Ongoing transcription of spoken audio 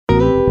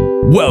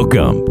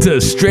Welcome to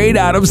Straight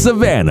Out of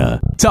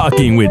Savannah,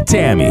 Talking with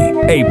Tammy,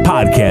 a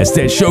podcast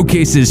that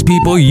showcases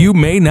people you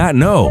may not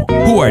know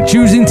who are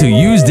choosing to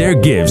use their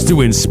gifts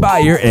to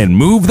inspire and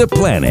move the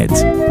planet.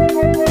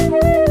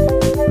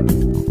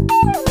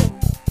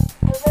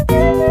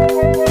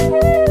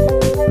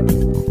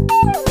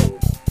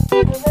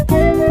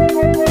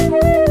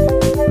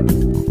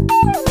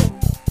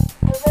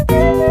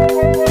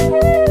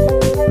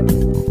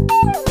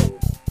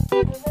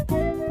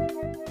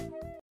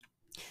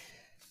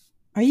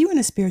 Are you in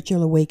a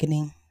spiritual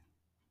awakening?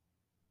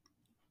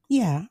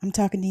 Yeah, I'm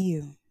talking to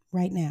you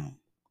right now.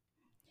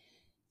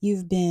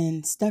 You've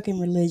been stuck in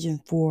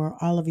religion for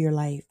all of your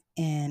life,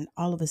 and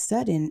all of a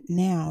sudden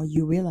now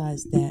you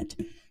realize that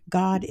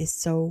God is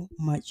so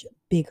much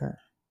bigger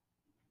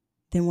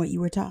than what you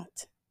were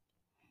taught.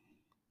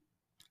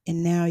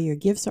 And now your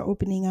gifts are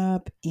opening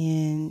up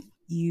and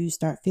you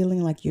start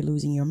feeling like you're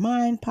losing your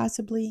mind,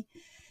 possibly.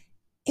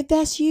 If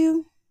that's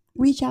you,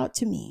 reach out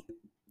to me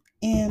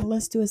and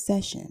let's do a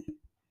session.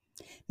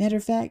 Matter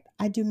of fact,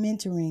 I do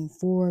mentoring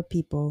for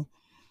people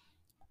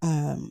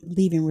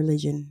leaving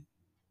religion,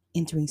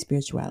 entering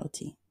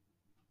spirituality.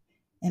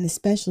 And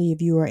especially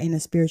if you are in a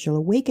spiritual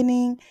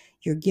awakening,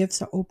 your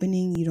gifts are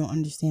opening, you don't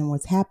understand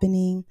what's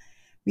happening,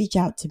 reach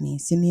out to me.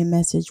 Send me a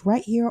message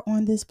right here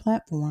on this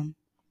platform.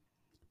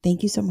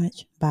 Thank you so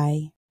much.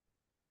 Bye.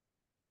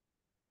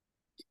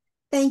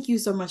 Thank you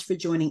so much for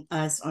joining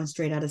us on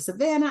Straight Out of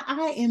Savannah.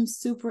 I am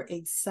super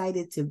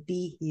excited to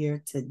be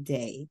here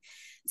today.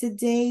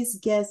 Today's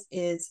guest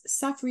is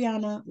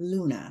Safriana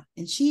Luna,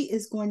 and she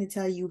is going to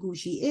tell you who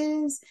she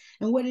is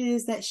and what it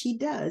is that she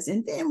does.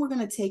 And then we're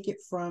going to take it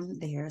from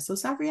there. So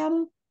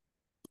Safriana,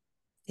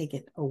 take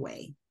it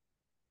away.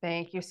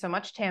 Thank you so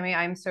much, Tammy.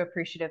 I'm so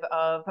appreciative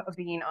of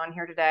being on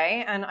here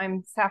today. And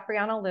I'm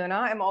Safriana Luna.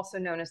 I'm also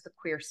known as the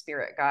Queer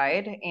Spirit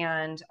Guide.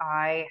 And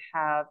I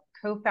have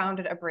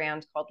co-founded a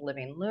brand called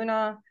Living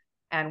Luna.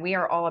 And we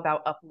are all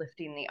about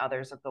uplifting the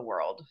others of the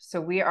world.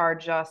 So we are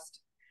just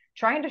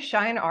trying to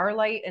shine our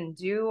light and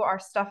do our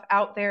stuff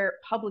out there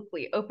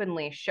publicly,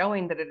 openly,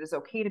 showing that it is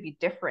okay to be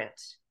different,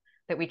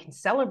 that we can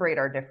celebrate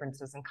our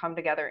differences and come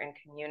together in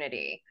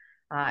community.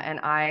 And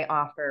I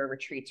offer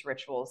retreats,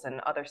 rituals, and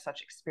other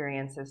such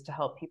experiences to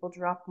help people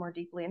drop more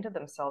deeply into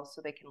themselves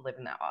so they can live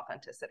in that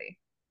authenticity.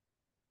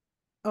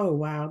 Oh,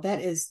 wow.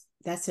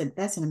 That's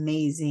an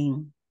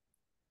amazing,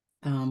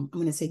 I'm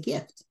going to say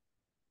gift.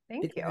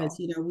 Thank you. Because,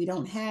 we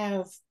don't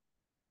have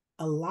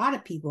a lot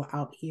of people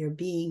out here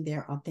being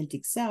their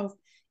authentic self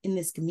in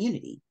this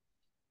community.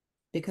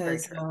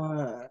 Because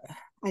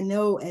I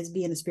know as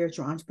being a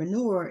spiritual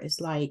entrepreneur,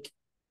 it's like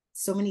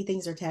so many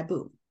things are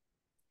taboo.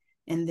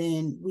 And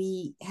then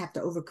we have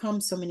to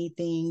overcome so many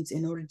things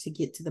in order to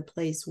get to the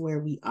place where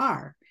we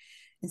are.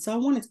 And so I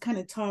want to kind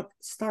of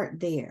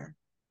start there.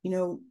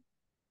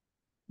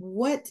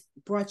 What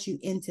brought you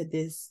into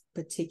this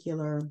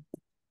particular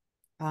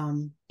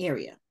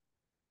area?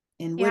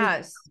 And where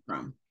did you come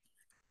from?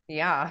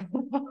 Yeah.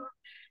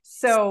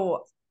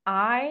 So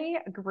I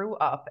grew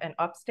up in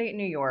upstate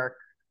New York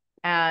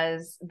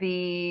as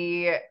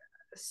the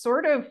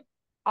sort of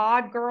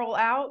odd girl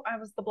out. I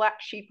was the black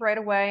sheep right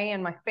away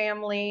in my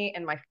family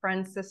and my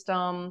friend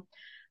system.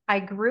 I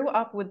grew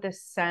up with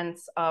this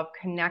sense of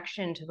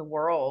connection to the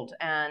world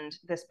and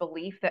this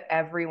belief that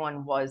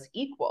everyone was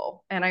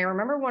equal. And I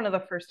remember one of the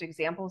first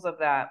examples of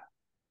that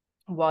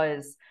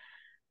was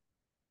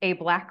a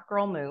black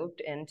girl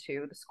moved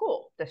into the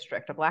school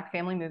district. A black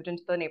family moved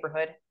into the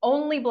neighborhood.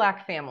 Only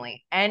black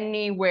family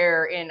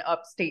anywhere in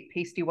upstate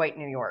pasty white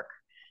New York.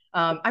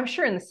 I'm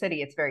sure in the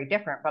city it's very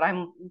different, but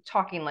I'm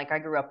talking like I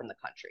grew up in the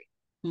country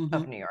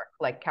of New York,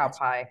 like cow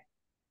pie.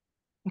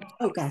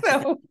 Oh,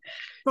 gotcha.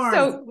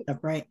 So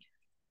right.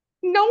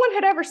 No one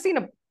had ever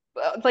seen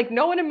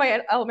no one in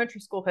my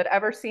elementary school had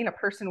ever seen a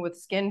person with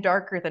skin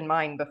darker than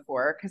mine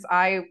before, because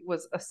I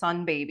was a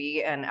sun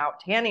baby and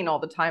out tanning all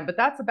the time, but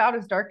that's about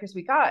as dark as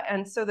we got.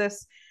 And so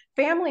this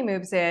family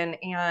moves in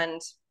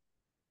and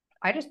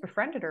I just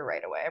befriended her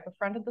right away. I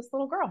befriended this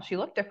little girl. She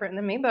looked different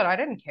than me, but I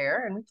didn't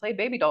care. And we played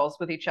baby dolls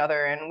with each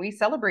other and we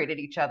celebrated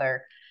each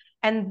other.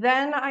 And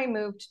then I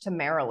moved to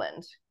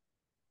Maryland.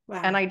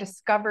 Wow. And I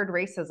discovered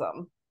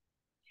racism.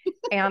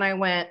 And I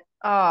went,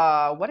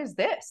 what is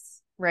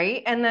this?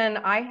 Right. And then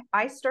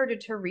I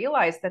started to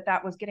realize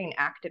that was getting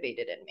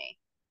activated in me,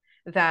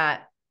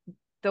 that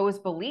those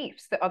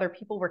beliefs that other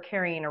people were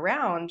carrying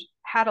around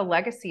had a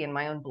legacy in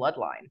my own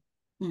bloodline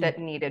that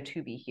needed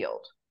to be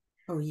healed.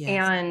 Oh, yes.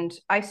 And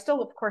I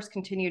still, of course,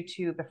 continued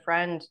to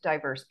befriend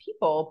diverse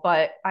people,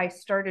 but I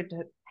started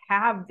to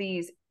have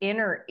these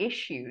inner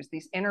issues,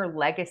 these inner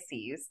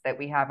legacies that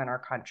we have in our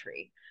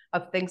country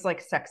of things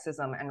like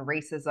sexism and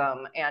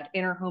racism and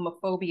inner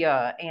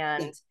homophobia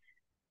and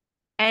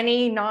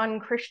any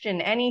non-Christian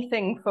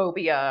anything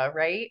phobia,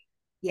 right?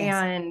 Yes.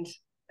 And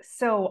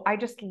so I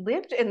just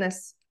lived in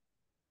this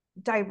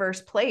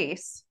diverse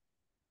place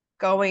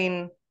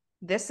going,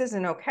 this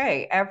isn't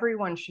okay.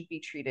 Everyone should be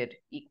treated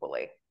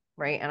equally.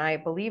 Right. And I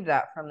believe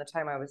that from the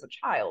time I was a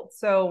child.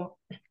 So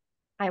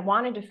I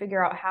wanted to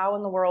figure out how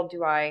in the world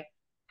do I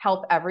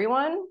help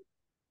everyone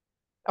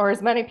or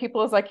as many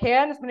people as I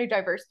can, as many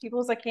diverse people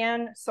as I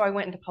can. So I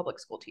went into public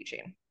school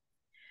teaching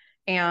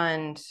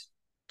and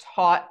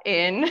taught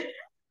in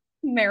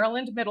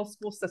Maryland middle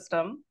school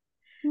system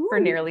for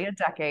Ooh. nearly a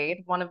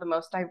decade, one of the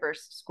most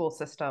diverse school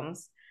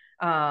systems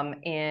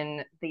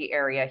in the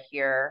area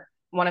here,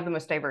 one of the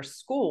most diverse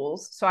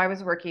schools. So I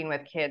was working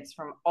with kids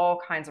from all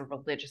kinds of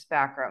religious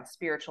backgrounds,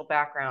 spiritual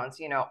backgrounds,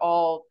 you know,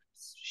 all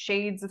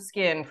shades of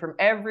skin from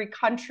every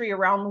country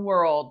around the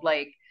world,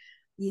 like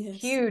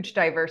Yes. huge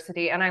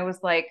diversity. And I was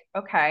like,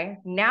 okay,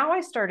 now I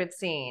started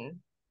seeing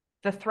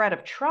the thread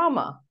of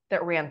trauma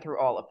that ran through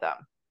all of them.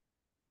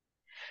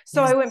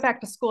 So Yes. I went back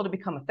to school to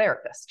become a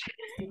therapist.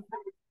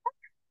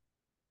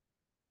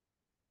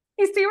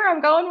 You see where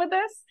I'm going with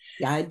this?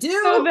 Yeah, I So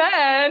do.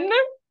 then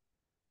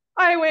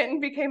I went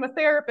and became a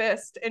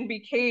therapist and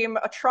became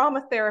a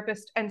trauma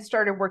therapist and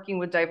started working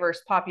with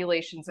diverse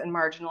populations and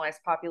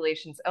marginalized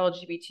populations,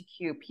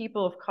 LGBTQ,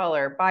 people of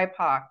color,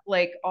 BIPOC,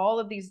 like all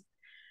of these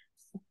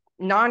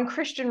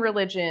non-Christian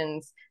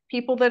religions,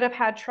 people that have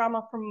had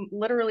trauma from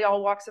literally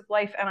all walks of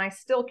life. And I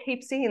still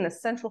keep seeing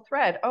this central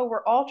thread. Oh,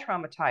 we're all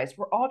traumatized.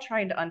 We're all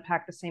trying to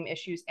unpack the same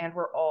issues and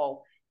we're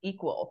all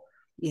equal.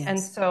 And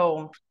Yes.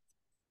 so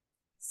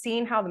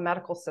seeing how the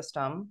medical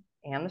system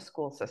and the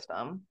school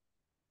system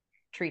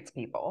treats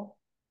people,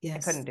 I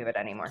Yes. couldn't do it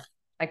anymore.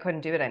 I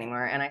couldn't do it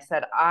anymore. And I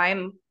said,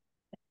 I'm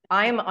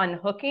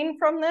unhooking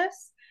from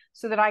this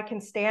so that I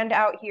can stand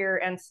out here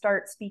and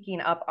start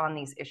speaking up on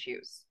these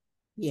issues.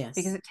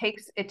 Because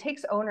Yes. it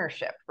takes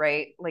ownership,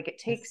 right? Like it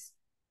Yes. takes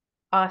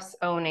us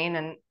owning,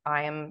 and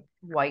I am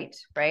white,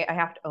 right? I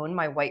have to own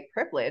my white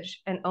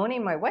privilege, and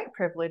owning my white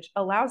privilege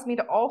allows me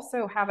to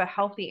also have a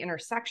healthy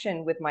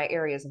intersection with my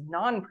areas of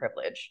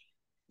non-privilege.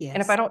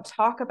 And if I Yes. don't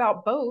talk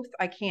about both,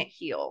 I can't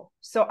heal.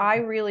 So I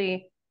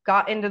really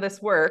got into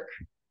this work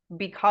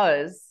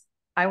because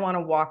I want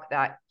to walk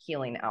that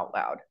healing out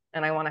loud.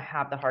 And I want to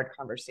have the hard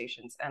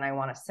conversations. And I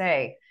want to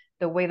say,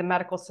 the way the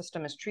medical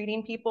system is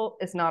treating people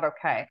is not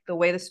okay. The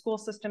way the school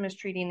system is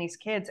treating these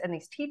kids and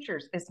these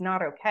teachers is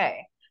not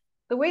okay.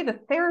 The way the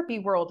therapy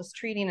world is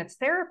treating its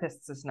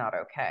therapists is not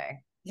okay.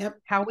 Yep.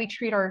 How we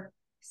treat our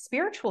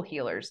spiritual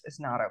healers is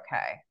not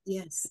okay.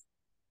 Yes.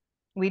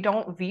 We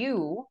don't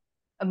view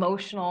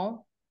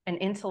emotional and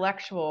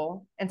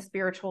intellectual and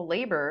spiritual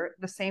labor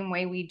the same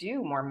way we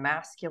do more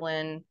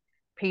masculine,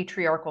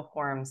 patriarchal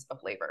forms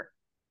of labor.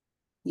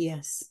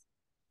 Yes.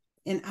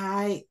 And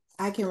I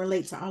can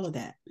relate to all of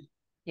that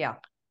Yeah.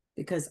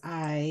 because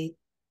I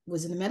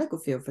was in the medical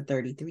field for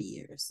 33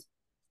 years.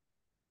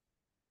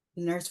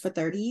 Nurse for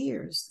 30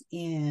 years,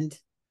 and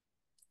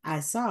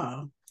I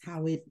saw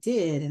how it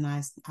did, and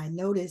I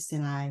noticed,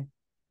 and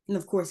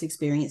of course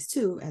experienced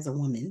too as a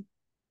woman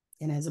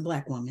and as a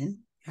Black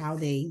woman how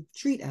they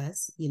treat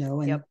us,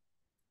 and Yep.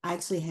 I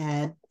actually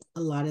had a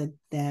lot of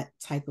that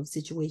type of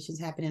situations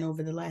happening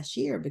over the last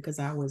year because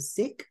I was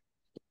sick.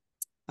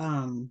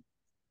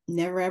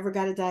 Never ever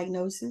got a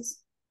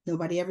diagnosis.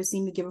 Nobody ever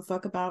seemed to give a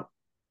fuck about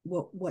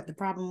what the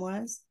problem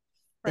was.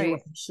 They were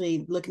Right.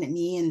 actually looking at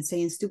me and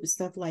saying stupid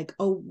stuff like,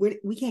 "Oh,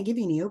 we can't give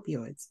you any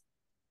opioids."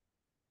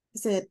 I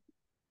said,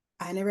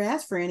 "I never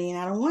asked for any, and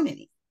I don't want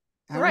any.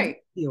 I don't Right.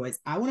 do opioids.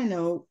 I want to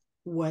know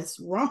what's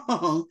wrong.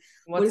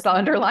 What What's is the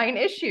underlying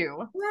issue?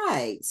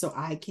 right, so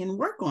I can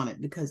work on it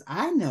because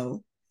I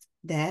know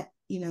that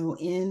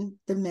in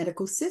the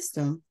medical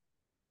system,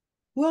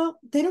 well,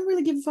 they don't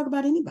really give a fuck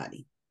about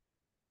anybody.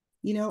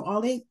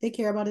 All they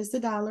care about is the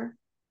dollar,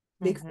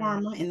 big Mm-hmm.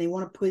 pharma, and they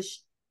want to push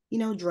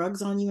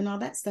drugs on you and all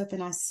that stuff.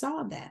 And I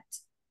saw that,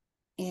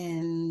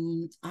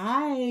 and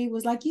I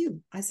was like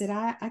you. I said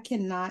I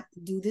cannot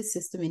do this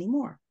system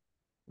anymore.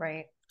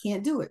 Right.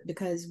 Can't do it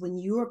because when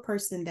you're a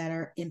person that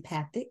are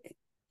empathic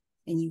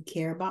and you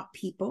care about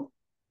people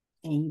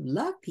and you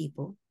love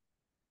people,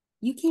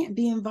 you can't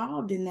be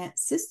involved in that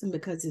system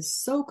because it's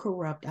so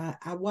corrupt.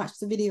 I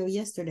watched the video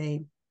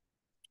yesterday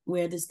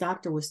where this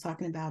doctor was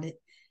talking about it,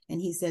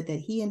 and he said that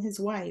he and his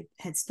wife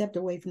had stepped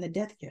away from the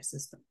death care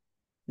system.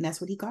 And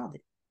that's what he called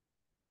it.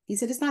 He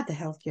said it's not the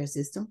healthcare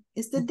system,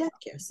 it's the death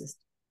care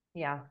system.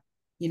 Yeah,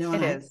 And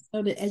it I is.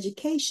 know that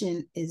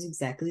education is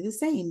exactly the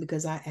same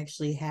because I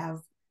actually have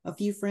a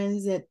few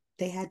friends that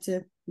they had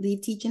to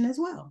leave teaching as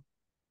well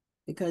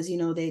because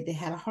they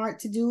had a heart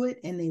to do it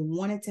and they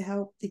wanted to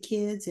help the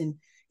kids and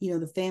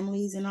the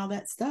families and all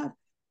that stuff,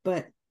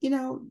 but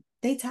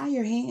they tie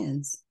your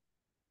hands.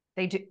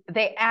 They do.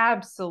 They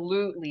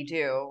absolutely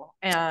do.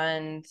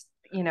 And,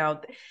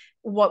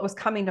 what was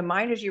coming to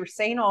mind as you were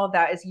saying all of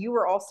that is you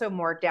were also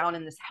more down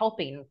in this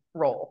helping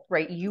role,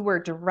 right? You were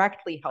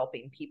directly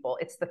helping people.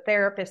 It's the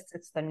therapists,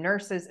 it's the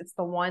nurses, it's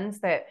the ones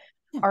that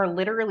Yeah. are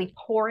literally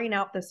pouring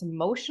out this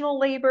emotional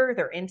labor,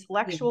 their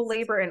intellectual Yes.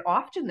 labor, and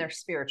often their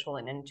spiritual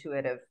and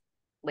intuitive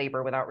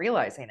labor without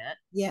realizing it,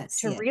 Yes.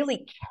 to Yes.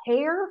 really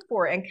care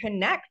for and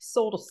connect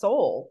soul to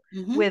soul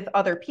Mm-hmm. with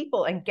other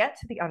people and get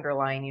to the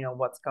underlying,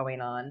 what's going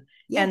on.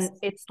 Yes. And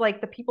it's like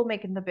the people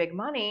making the big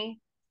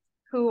money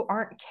who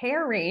aren't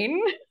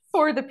caring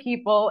for the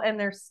people, and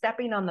they're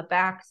stepping on the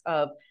backs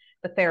of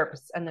the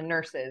therapists and the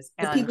nurses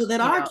The and, people that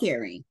are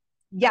caring.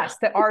 Yes,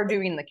 that are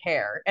doing the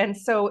care. And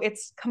so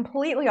it's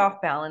completely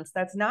off balance.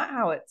 That's not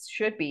how it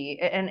should be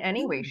in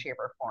any way, shape,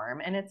 or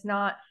form. And it's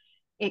not,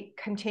 it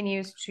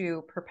continues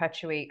to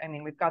perpetuate. I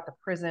mean, we've got the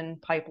prison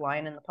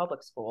pipeline in the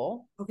public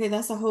school. Okay,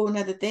 that's a whole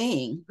nother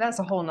thing. That's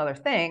a whole nother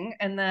thing.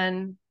 And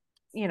then,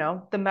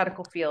 the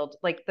medical field,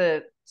 like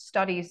the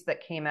studies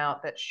that came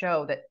out that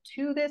show that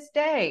to this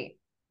day,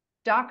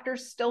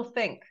 doctors still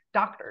think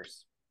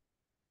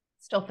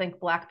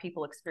Black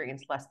people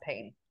experience less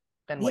pain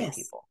than white Yes,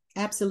 people.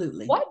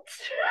 absolutely. What?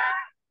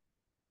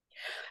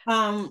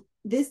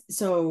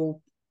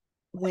 So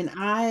when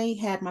I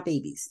had my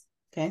babies,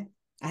 okay,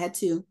 I had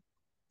two.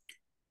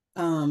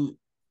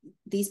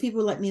 These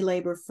people let me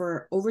labor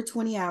for over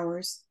 20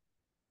 hours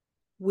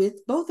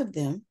with both of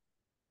them.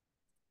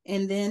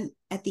 And then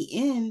at the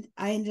end,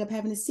 I ended up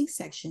having a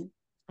C-section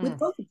with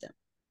both of them.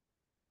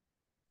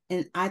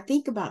 And I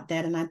think about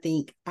that, and I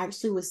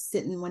actually was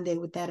sitting one day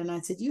with that, and I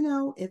said,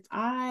 if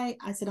I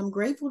said, I'm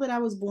grateful that I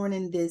was born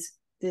in this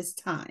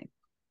time.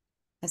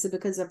 I said,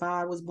 because if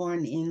I was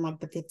born in like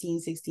the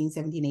 15, 16,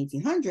 17,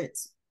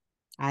 1800s,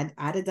 I'd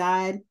have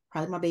died.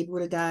 Probably my baby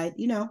would have died,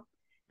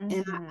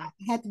 and I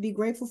had to be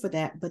grateful for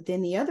that. But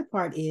then the other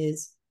part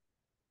is,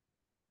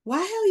 why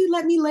hell you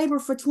let me labor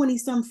for 20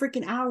 some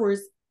freaking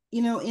hours,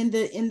 in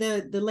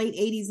the late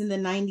 80s and the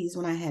 90s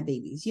when I had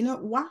babies,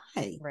 why?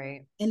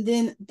 Right. And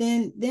then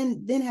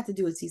have to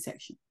do a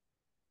C-section.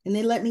 And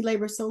they let me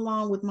labor so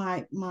long with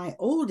my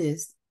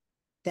oldest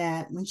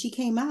that when she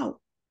came out,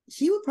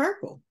 she was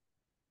purple.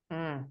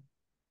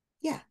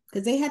 Yeah,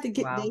 because they had to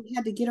get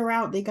her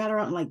out. They got her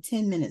out in like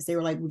 10 minutes. They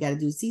were like, we got to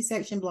do a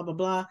C-section, blah, blah,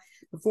 blah.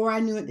 Before I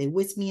knew it, they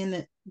whisked me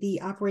in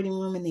the operating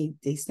room, and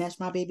they snatched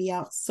my baby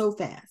out so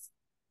fast.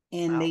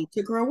 And they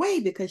took her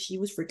away because she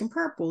was freaking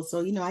purple.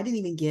 So, I didn't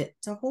even get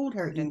to hold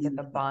her. You didn't get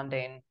the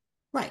bonding.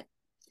 Right.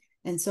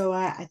 And so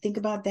I think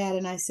about that,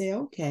 and I say,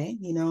 okay,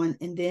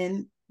 and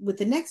then with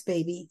the next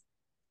baby,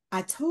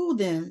 I told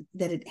them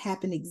that it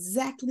happened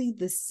exactly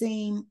the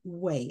same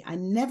way. I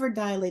never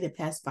dilated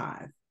past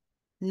 5.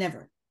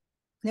 Never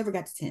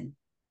got to 10,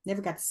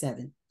 never got to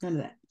 7, none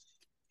of that.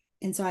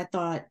 And so I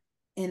thought,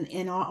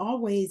 and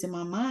always in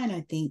my mind,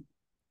 I think,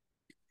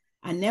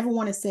 I never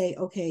want to say,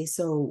 okay,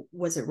 so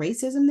was it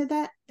racism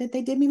that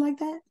they did me like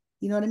that?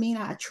 You know what I mean?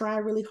 I try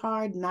really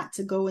hard not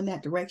to go in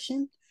that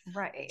direction.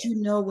 Right.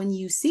 But when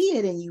you see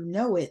it and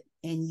it,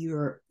 and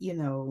you're,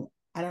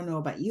 I don't know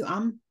about you,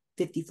 I'm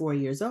 54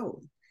 years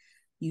old.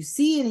 You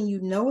see it and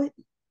you know it,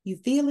 you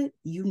feel it,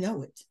 you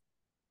know it.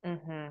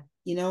 And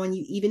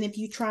you, even if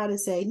you try to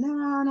say,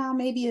 no,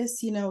 maybe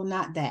it's,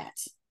 not that,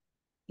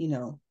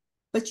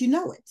 but you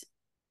know it.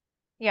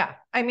 Yeah.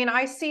 I mean,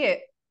 I see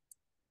it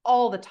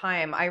all the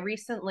time. I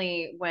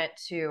recently went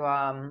to,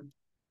 I'm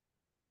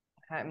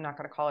not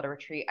going to call it a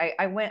retreat.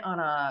 I went on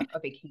a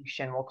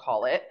vacation, we'll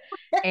call it.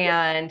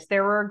 And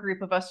there were a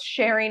group of us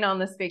sharing on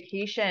this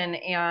vacation.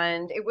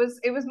 And it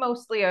was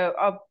mostly a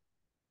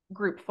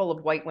group full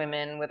of white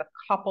women with a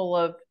couple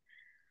of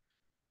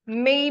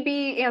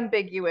maybe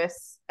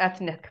ambiguous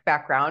ethnic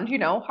background,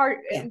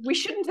 we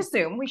shouldn't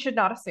assume, we should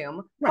not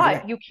assume,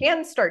 but you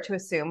can start to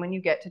assume when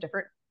you get to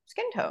different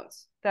skin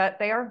tones that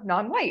they are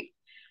non-white.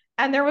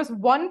 And there was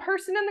one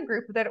person in the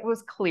group that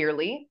was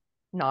clearly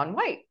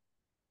non-white.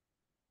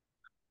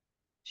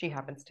 She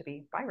happens to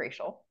be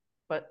biracial,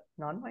 but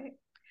non-white.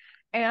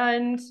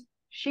 And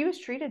she was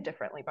treated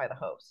differently by the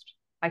host.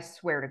 I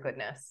swear to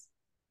goodness.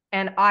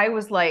 And I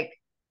was like,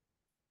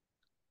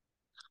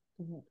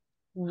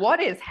 what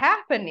is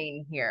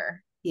happening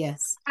here?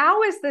 Yes.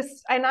 How is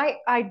this? And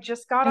I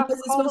just got off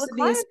the call with a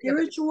client. Was it supposed to be a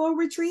spiritual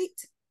retreat?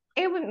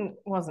 It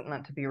wasn't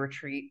meant to be a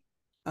retreat.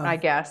 I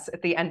guess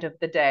at the end of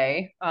the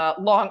day,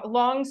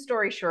 long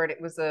story short, it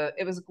was a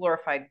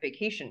glorified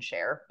vacation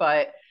share,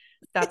 but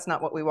that's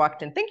not what we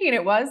walked in thinking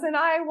it was. And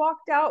I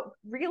walked out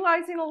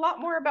realizing a lot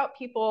more about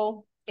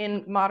people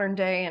in modern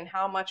day and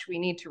how much we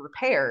need to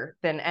repair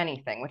than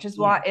anything, which is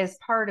is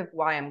part of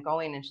why I'm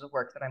going into the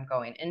work that I'm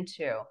going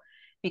into,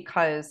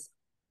 because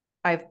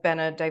I've been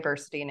a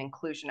diversity and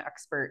inclusion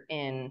expert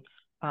in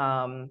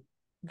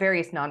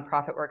various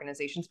nonprofit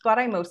organizations, but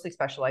I mostly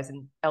specialize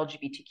in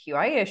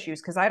LGBTQIA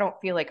issues because I don't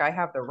feel like I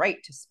have the right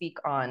to speak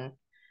on,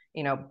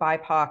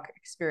 BIPOC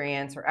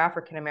experience or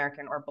African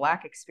American or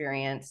Black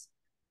experience.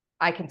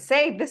 I can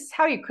say this is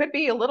how you could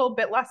be a little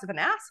bit less of an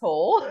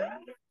asshole,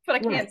 but I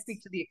can't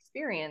speak to the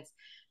experience.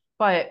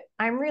 But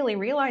I'm really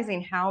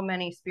realizing how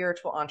many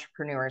spiritual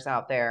entrepreneurs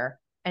out there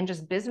and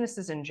just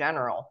businesses in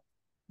general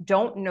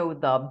don't know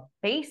the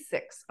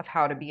basics of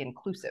how to be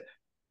inclusive.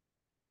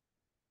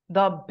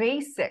 The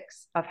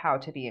basics of how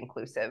to be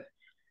inclusive.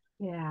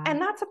 Yeah.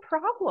 And that's a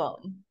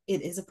problem.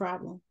 It is a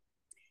problem.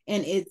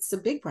 And it's a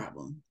big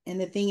problem. And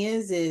the thing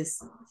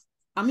is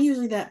I'm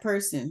usually that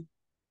person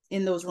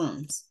in those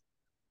rooms.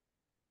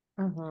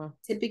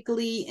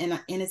 Typically, and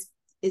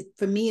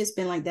for me, it's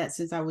been like that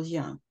since I was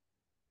young,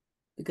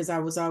 because I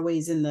was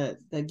always in the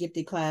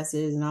gifted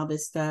classes and all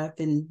this stuff.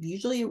 And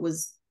usually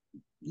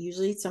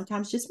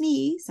sometimes just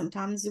me,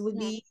 sometimes it would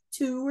be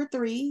 2 or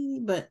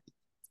 3, but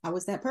I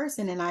was that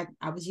person, and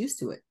I was used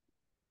to it,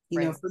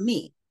 for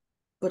me.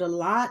 But a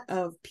lot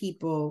of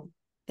people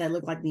that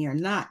look like me are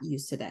not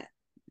used to that,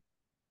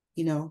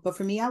 but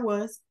for me, I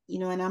was,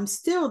 and I'm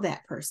still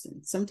that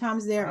person.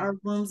 Sometimes there Right. are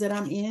rooms that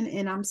I'm in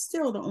and I'm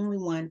still the only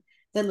one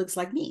that looks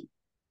like me.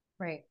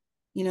 Right.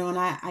 And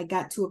I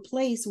got to a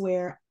place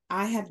where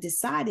I have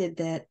decided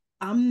that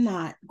I'm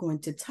not going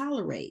to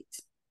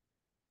tolerate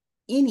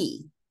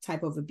any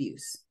type of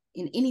abuse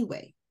in any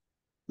way.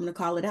 I'm going to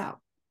call it out.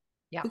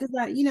 Yeah. Because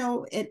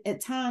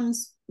at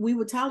times we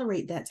would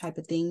tolerate that type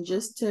of thing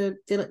just to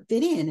fit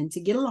in and to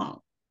get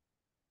along.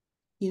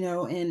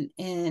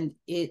 And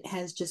it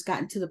has just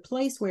gotten to the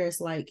place where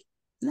it's like,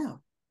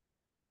 no,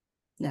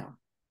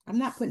 I'm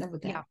not putting up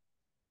with that. Yeah.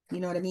 You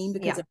know what I mean?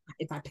 Because Yeah.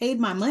 if I paid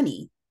my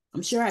money,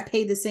 I'm sure I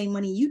paid the same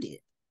money you did.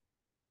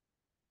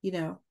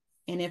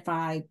 And if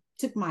I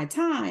took my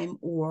time,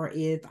 or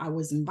if I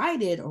was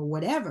invited or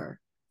whatever,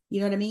 you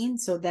know what I mean?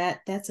 So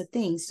that's a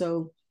thing.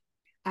 So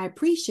I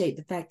appreciate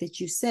the fact that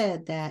you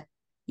said that,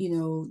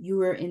 you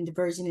were in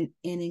diversion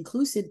and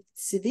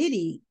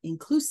inclusivity,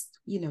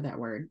 that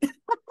word.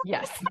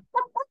 Yes.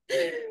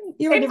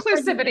 You were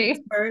Inclusivity.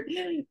 word,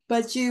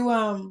 but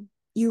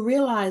you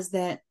realize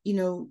that,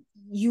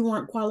 you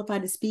weren't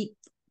qualified to speak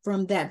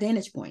from that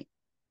vantage point.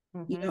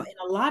 Mm-hmm. And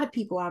a lot of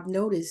people I've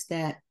noticed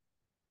that,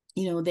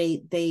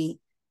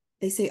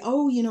 they say,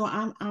 oh,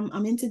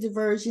 I'm into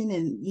diversion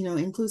and,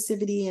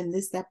 inclusivity and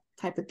that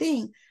type of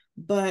thing,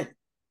 but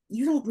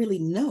you don't really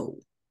know.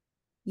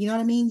 You know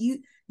what I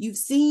mean? You've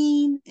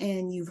seen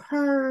and you've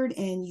heard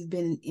and you've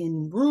been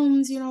in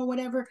rooms,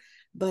 whatever,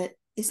 but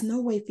it's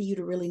no way for you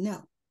to really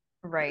know.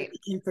 Right.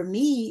 And for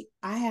me,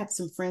 I have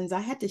some friends I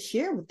had to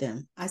share with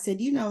them. I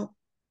said, you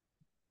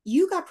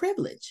got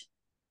privilege,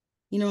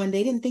 and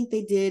they didn't think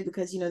they did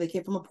because, they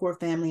came from a poor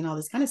family and all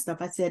this kind of stuff.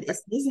 I said, it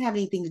doesn't have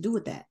anything to do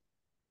with that.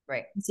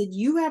 Right. I said,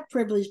 you have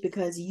privilege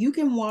because you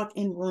can walk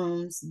in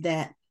rooms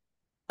that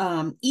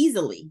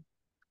easily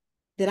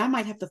that I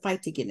might have to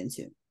fight to get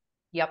into.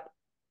 Yep.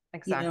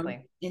 Exactly.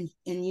 And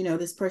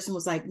this person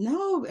was like,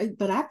 no,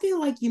 but I feel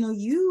like,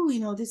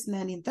 this and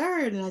that and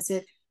third. And I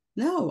said,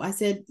 no, I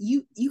said,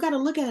 you got to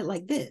look at it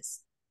like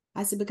this.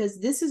 I said, because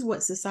this is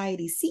what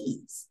society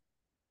sees.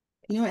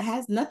 It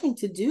has nothing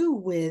to do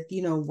with,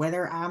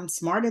 whether I'm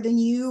smarter than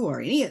you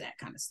or any of that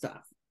kind of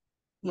stuff.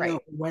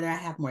 Whether I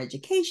have more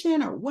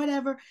education or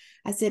whatever.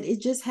 I said,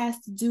 it just has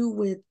to do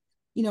with,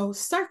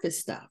 surface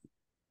stuff,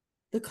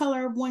 the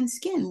color of one's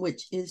skin,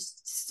 which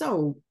is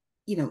so,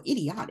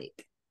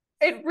 idiotic.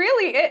 It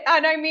really,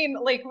 and I mean,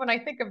 like when I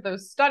think of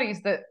those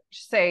studies that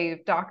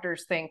say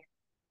doctors think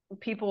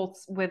people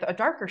with a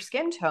darker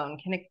skin tone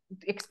can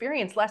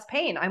experience less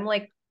pain, I'm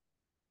like,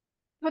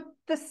 but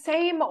the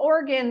same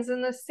organs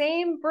and the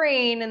same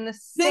brain and the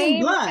same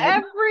blood,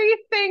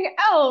 everything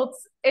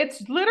else,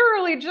 it's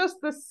literally just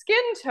the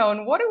skin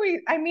tone.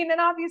 I mean,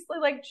 and obviously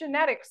like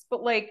genetics,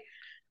 but like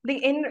the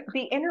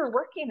inner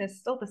working is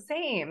still the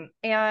same.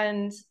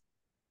 And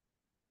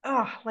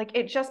like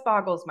it just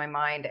boggles my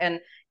mind.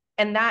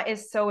 And that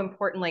is so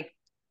important. Like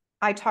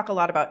I talk a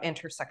lot about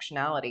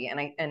intersectionality,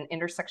 and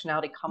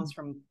intersectionality comes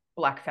from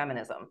Black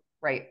feminism,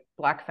 right?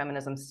 Black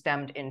feminism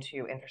stemmed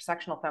into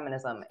intersectional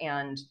feminism.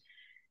 And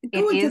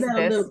go it into is that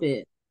a little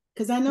bit,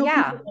 because I know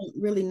people don't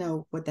really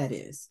know what that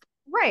is.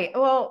 Right.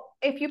 Well,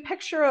 if you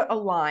picture a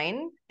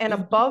line, and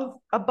above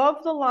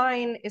the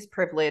line is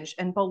privilege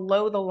and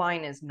below the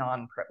line is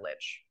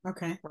non-privilege.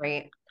 Okay.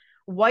 Right.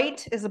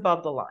 White is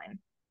above the line.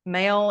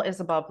 Male is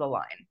above the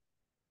line.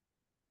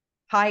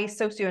 High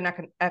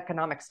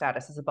socioeconomic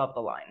status is above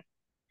the line.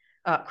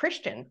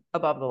 Christian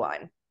above the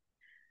line.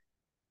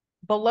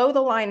 Below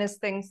the line is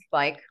things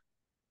like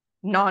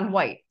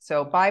non-white.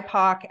 So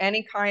BIPOC,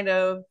 any kind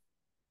of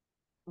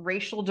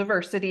racial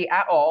diversity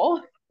at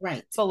all.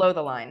 Right. Below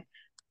the line.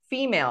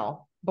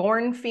 Female,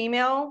 born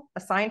female,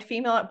 assigned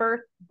female at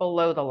birth,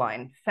 below the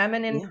line.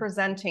 Feminine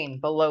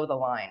presenting, below the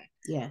line.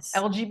 Yes.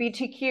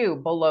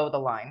 LGBTQ, below the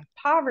line.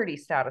 Poverty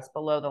status,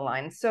 below the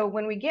line. So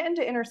when we get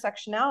into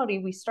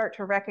intersectionality, we start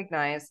to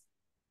recognize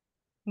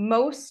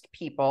most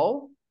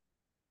people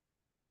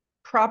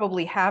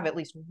probably have at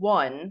least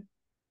one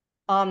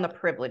on the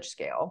privilege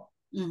scale.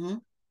 Mm-hmm.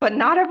 But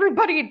not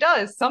everybody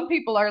does. Some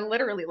people are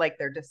literally like,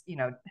 they're just,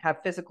 have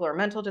physical or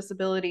mental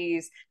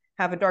disabilities,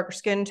 have a darker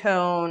skin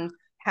tone,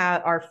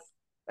 are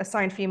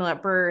assigned female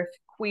at birth,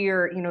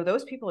 queer,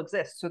 those people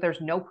exist. So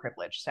there's no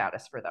privilege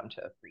status for them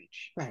to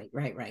reach. Right.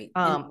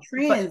 And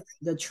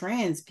the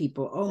trans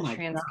people, oh my God. The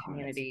trans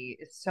community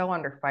is so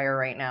under fire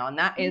right now. And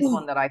that is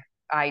one that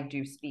I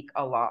do speak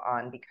a lot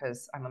on,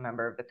 because I'm a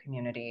member of the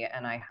community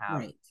and I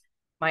have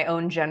my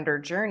own gender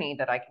journey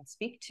that I can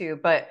speak to.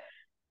 But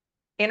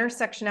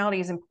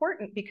intersectionality is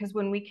important because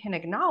when we can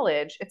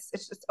acknowledge it's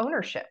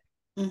ownership,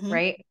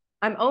 right?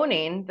 I'm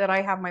owning that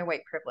I have my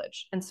white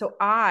privilege. And so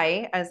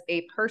I, as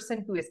a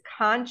person who is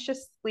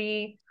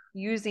consciously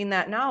using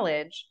that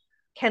knowledge,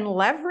 can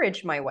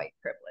leverage my white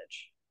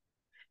privilege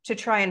to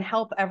try and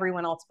help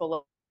everyone else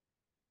below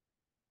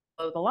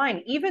the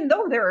line. Even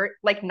though there are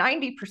like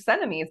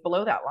 90% of me is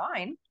below that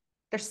line,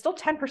 there's still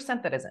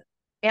 10% that isn't.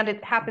 And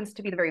it happens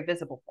to be the very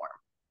visible form,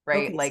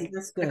 right? Okay, like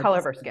that's the good. color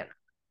of our skin.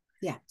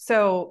 Yeah.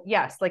 So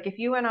yes, like if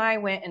you and I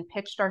went and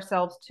pitched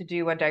ourselves to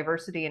do a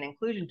diversity and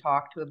inclusion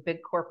talk to a big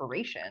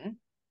corporation,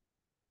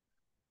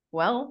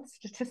 well,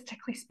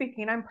 statistically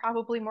speaking, I'm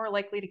probably more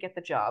likely to get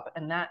the job.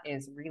 And that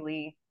is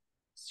really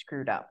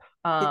screwed up.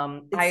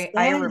 It's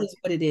sad is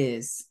what it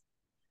is.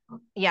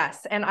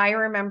 Yes. And I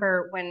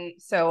remember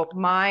so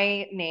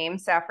my name,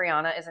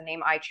 Safriana, is a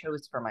name I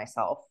chose for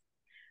myself.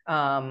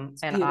 And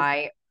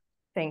Beautiful.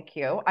 thank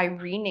you. I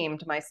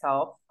renamed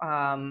myself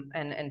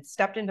and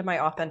stepped into my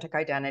authentic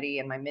identity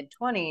in my mid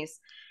 20s.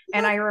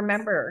 And I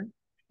remember,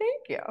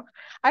 thank you.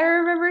 I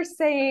remember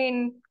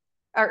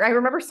I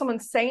remember someone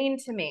saying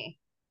to me,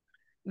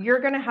 "You're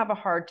going to have a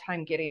hard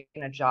time getting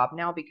a job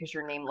now because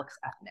your name looks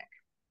ethnic."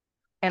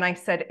 And I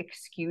said,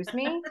 "Excuse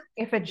me,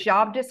 if a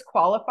job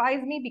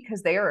disqualifies me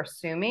because they are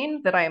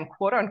assuming that I am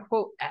quote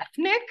unquote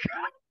ethnic,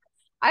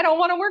 I don't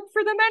want to work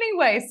for them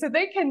anyway. So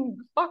they can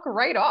fuck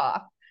right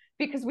off,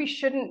 because we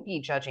shouldn't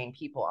be judging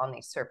people on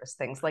these surface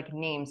things like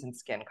names and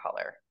skin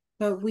color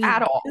But we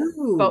at all.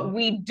 do. But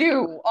we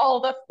do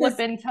all the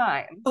flipping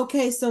time."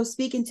 Okay, so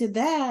speaking to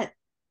that,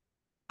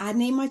 I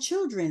named my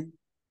children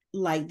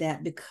like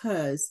that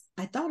because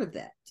I thought of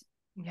that.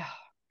 Yeah.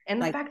 And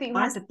the Like fact that you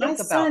my, have to my think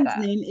about son's that.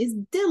 name is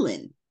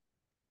Dylan,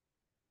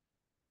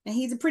 and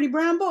he's a pretty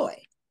brown boy.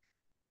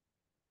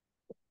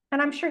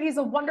 And I'm sure he's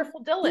a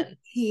wonderful Dylan.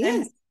 He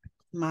And is.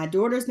 My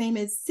daughter's name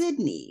is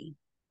Sydney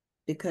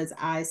because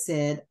I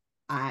said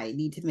I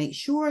need to make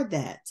sure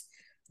that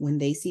when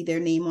they see their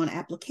name on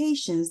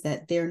applications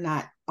that they're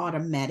not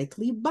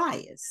automatically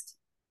biased.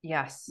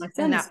 yes, My and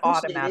son that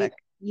especially, automatic.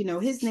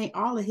 his name,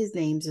 all of his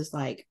names is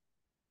like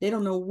they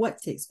don't know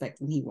what to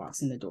expect when he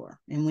walks in the door.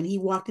 And when he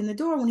walked in the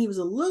door when he was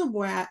a little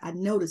boy, I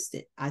noticed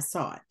it. I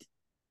saw it.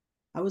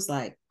 I was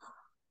like,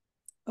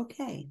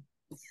 okay.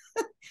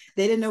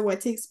 They didn't know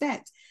what to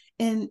expect.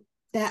 And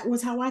that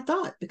was how I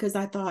thought, because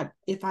I thought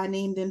if I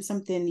named them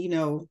something,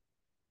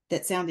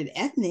 that sounded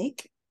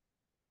ethnic,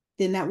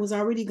 then that was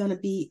already going to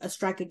be a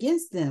strike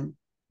against them,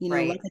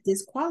 Right. like a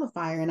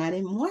disqualifier. And I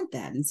didn't want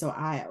that. And so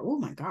oh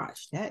my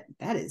gosh,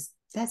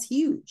 that's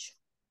huge.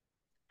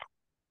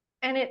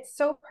 And it's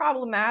so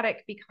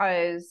problematic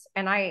because,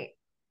 and I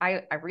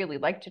really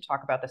like to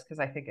talk about this because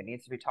I think it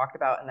needs to be talked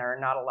about, and there are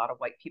not a lot of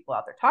white people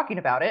out there talking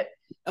about it.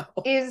 Oh.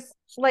 Is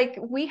like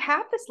we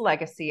have this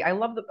legacy. I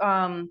love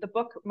the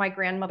book My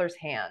Grandmother's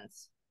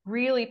Hands.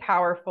 Really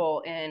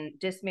powerful in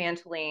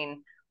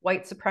dismantling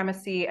white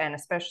supremacy and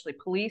especially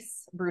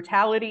police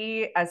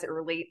brutality as it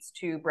relates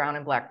to brown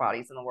and black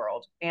bodies in the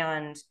world.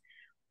 And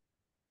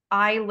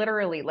I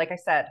literally, like I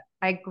said,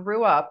 I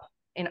grew up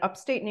in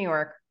upstate New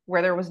York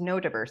where there was no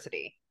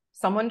diversity.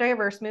 Someone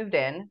diverse moved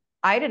in.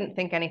 I didn't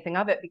think anything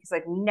of it because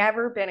I've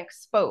never been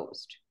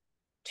exposed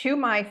to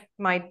my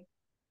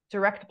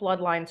direct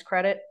bloodlines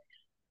credit.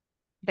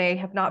 They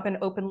have not been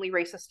openly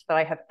racist that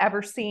I have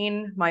ever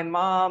seen. My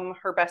mom,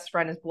 her best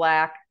friend is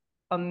black,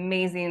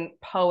 amazing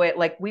poet.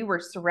 Like we were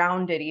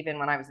surrounded even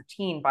when I was a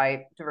teen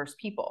by diverse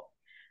people.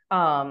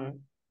 But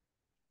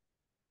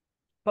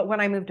when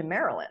I moved to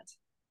Maryland,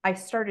 I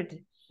started to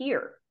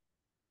hear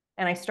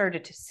and I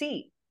started to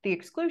see the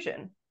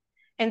exclusion.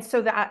 And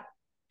so that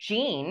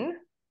gene,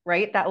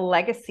 right, that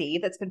legacy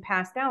that's been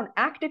passed down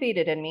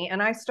activated in me.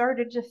 And I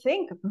started to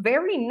think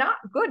very not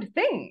good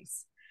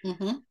things.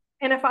 Mm-hmm.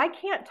 And if I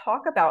can't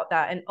talk about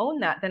that and own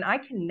that, then I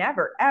can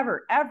never,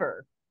 ever,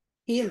 ever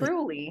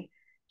truly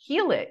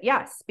heal it.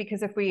 Yes,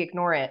 because if we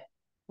ignore it,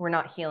 we're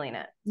not healing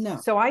it. No.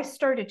 So I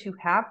started to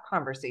have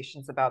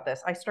conversations about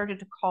this. I started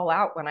to call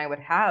out when I would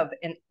have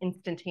an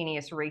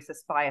instantaneous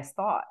racist bias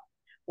thought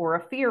or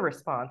a fear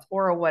response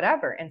or a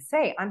whatever, and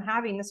say, I'm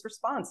having this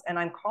response and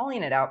I'm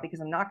calling it out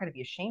because I'm not going to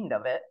be ashamed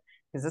of it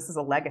because this is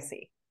a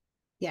legacy.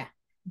 Yeah.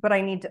 But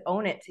I need to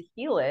own it to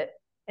heal it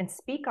and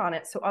speak on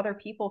it so other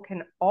people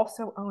can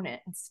also own it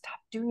and stop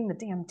doing the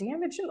damn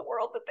damage in the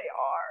world that they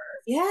are.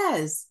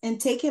 Yes. And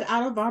take it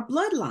out of our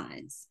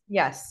bloodlines.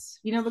 Yes.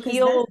 Because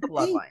heal that's the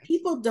the thing. bloodline.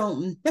 People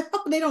don't know.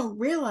 They don't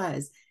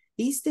realize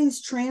these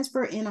things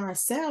transfer in our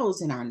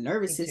cells, in our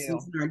nervous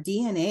systems, in our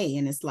DNA.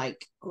 And it's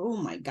like, oh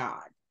my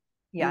God.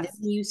 Yes. And then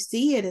when you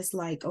see it, it's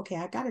like, okay,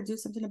 I got to do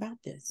something about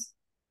this.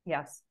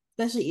 Yes.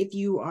 Especially if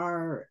you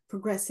are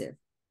progressive.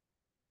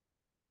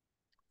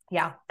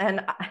 Yeah.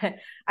 And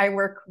I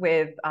work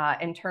with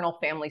internal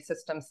family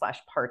system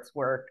 / parts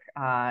work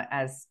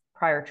as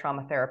prior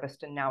trauma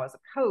therapist and now as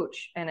a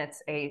coach. And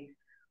it's a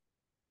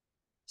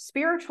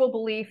spiritual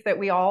belief that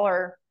we all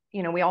are,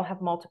 we all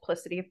have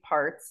multiplicity of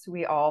parts.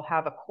 We all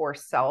have a core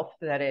self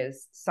that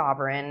is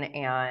sovereign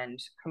and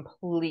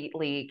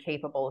completely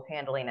capable of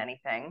handling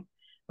anything.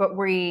 But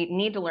we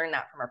need to learn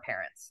that from our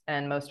parents.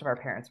 And most of our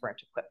parents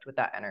weren't equipped with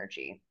that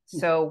energy.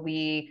 So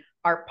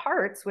our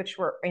parts, which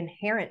were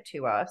inherent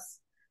to us,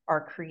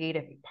 our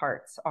creative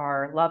parts,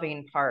 our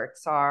loving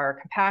parts, our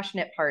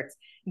compassionate parts,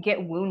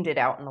 get wounded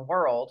out in the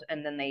world,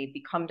 and then they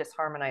become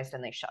disharmonized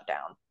and they shut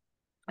down.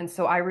 And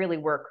so I really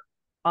work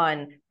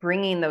on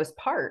bringing those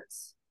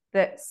parts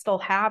that still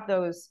have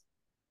those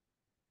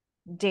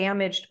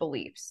damaged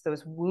beliefs,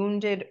 those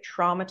wounded,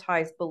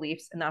 traumatized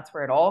beliefs. And that's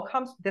where it all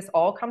comes. This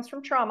all comes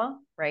from trauma,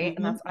 right?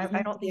 And that's, I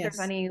don't think there's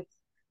any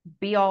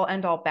be all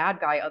end all bad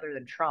guy other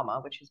than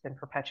trauma, which has been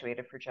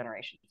perpetuated for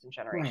generations and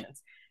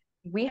generations.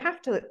 Right. We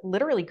have to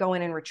literally go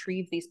in and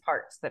retrieve these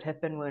parts that have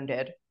been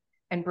wounded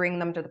and bring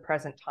them to the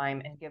present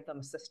time and give them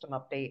a system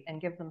update and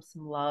give them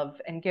some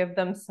love and give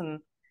them some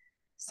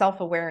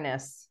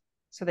self-awareness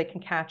so they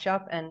can catch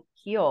up and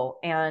heal.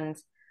 And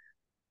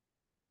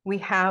we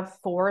have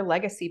 4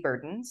 legacy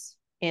burdens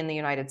in the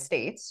United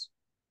States,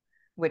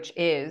 which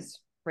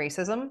is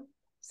racism,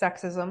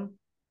 sexism,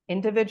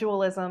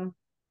 individualism,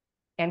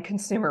 and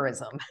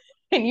consumerism.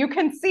 And you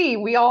can see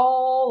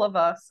all of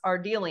us are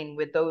dealing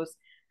with those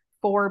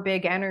 4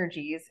 big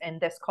energies in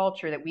this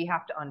culture that we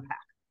have to unpack.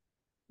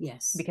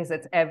 Yes. Because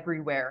it's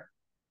everywhere.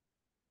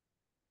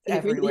 It's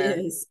everywhere.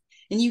 Really is.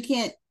 And you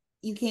can't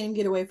even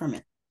get away from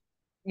it.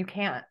 You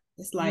can't.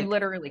 It's like, you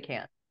literally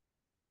can't.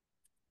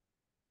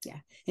 Yeah.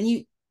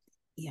 And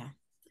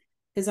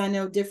because I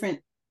know different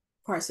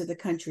parts of the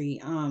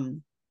country.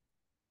 I'm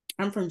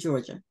from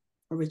Georgia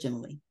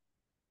originally.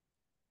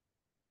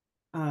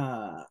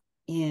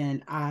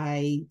 And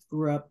I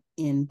grew up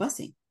in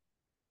busing.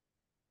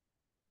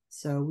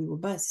 So we were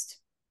bused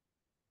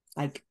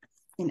like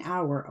an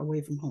hour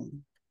away from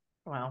home.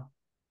 Wow.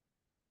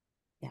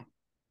 Yeah.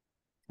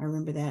 I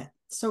remember that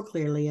so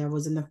clearly. I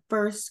was in the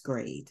 1st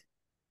grade.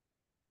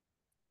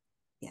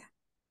 Yeah.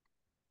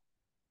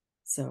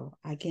 So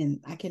I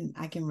can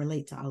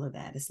relate to all of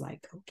that. It's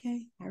like,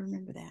 okay, I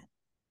remember that.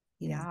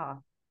 Yeah.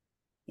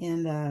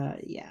 And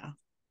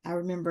I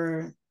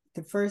remember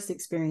the first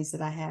experience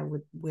that I had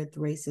with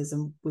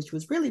racism, which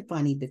was really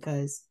funny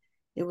because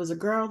it was a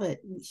girl that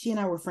she and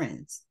I were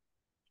friends.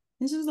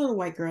 And she was a little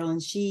white girl, and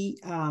she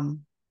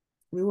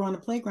we were on the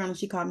playground and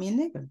she called me a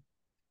nigger.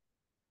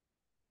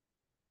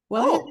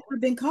 Well, I had never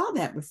been called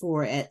that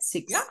before at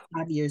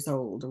 5 years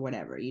old or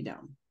whatever,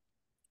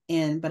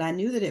 but I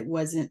knew that it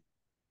wasn't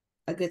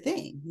a good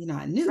thing.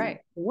 I knew the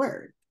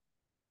word.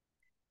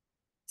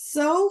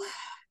 So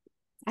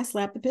I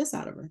slapped the piss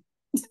out of her.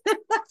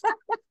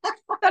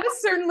 That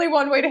is certainly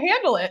one way to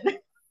handle it.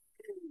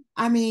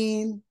 I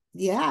mean,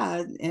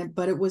 yeah,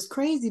 but it was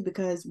crazy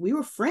because we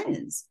were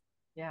friends.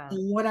 Yeah.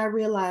 And what I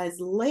realized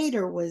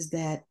later was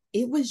that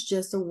it was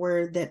just a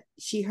word that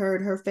she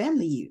heard her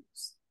family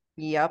use.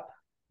 Yep.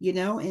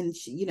 And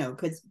she,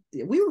 because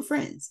we were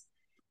friends,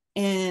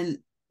 and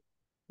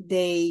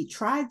they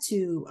tried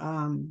to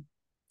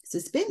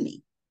suspend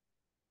me.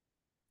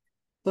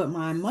 But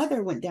my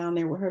mother went down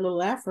there with her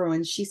little afro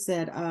and she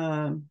said,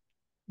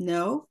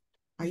 no,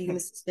 are you going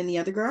to suspend the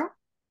other girl?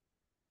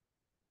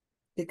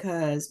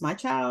 Because my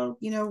child,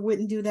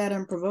 wouldn't do that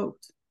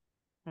unprovoked.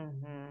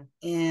 Mm-hmm.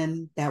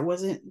 And that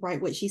wasn't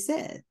right what she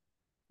said.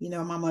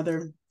 My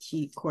mother,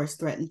 she of course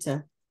threatened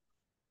to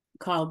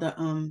call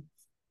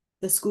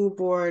the school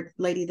board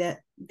lady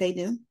that they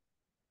knew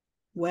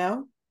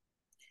well.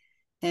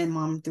 And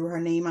mom threw her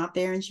name out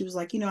there and she was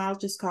like, I'll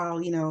just call,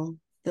 the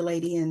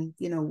lady and,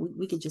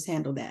 we could just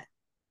handle that.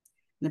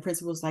 And the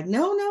principal was like,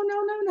 no.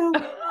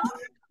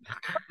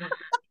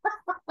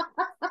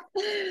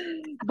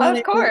 But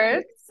of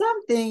course.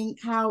 Something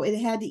how it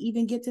had to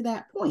even get to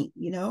that point,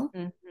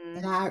 Mm-hmm.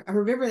 And I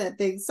remember that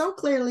thing so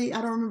clearly.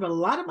 I don't remember a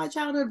lot of my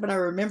childhood, but I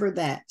remember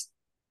that,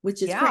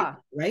 which is crazy,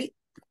 right?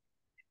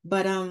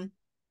 But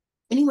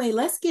anyway,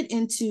 let's get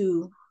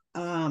into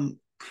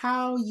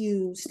how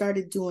you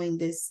started doing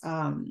this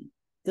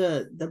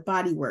the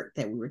body work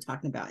that we were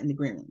talking about in the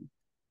green room,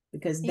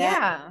 because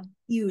that's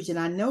huge, and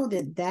I know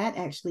that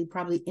actually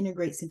probably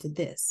integrates into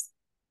this.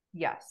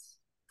 Yes,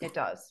 it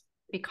does.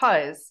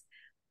 Because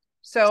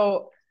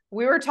so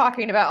we were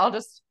talking about,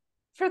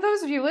 for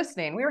those of you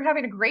listening, we were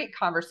having a great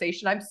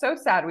conversation. I'm so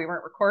sad we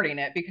weren't recording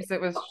it because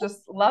it was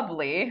just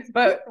lovely,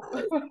 but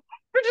we're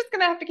just going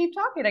to have to keep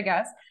talking, I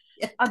guess,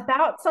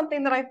 about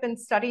something that I've been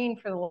studying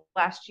for the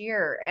last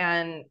year.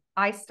 And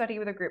I study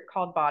with a group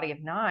called Body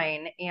of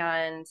 9.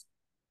 And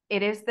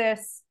it is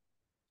this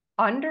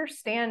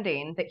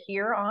understanding that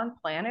here on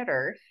planet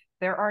Earth,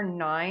 there are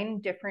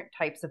 9 different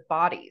types of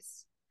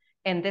bodies.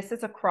 And this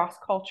is across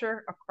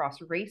culture,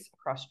 across race,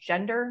 across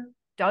gender,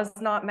 does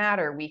not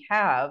matter. We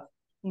have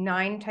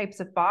 9 types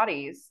of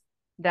bodies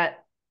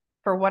that,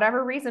 for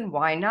whatever reason,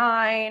 why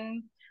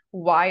 9?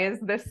 Why is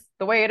this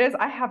the way it is?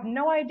 I have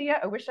no idea.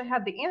 I wish I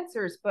had the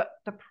answers, but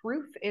the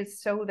proof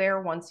is so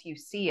there once you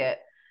see it.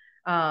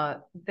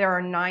 There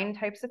are 9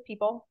 types of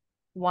people.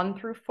 1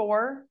 through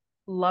 4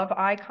 love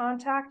eye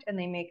contact, and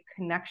they make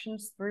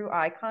connections through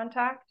eye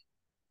contact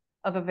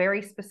of a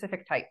very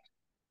specific type.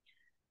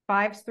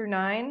 5s through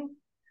 9,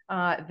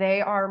 they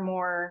are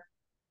more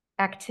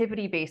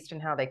activity-based in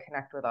how they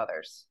connect with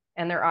others.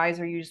 And their eyes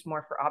are used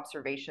more for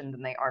observation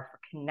than they are for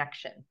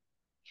connection.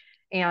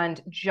 And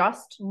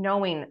just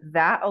knowing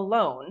that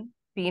alone,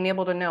 being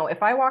able to know,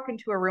 if I walk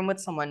into a room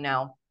with someone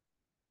now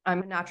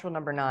I'm a natural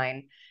number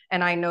 9,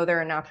 and I know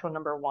they're a natural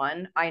number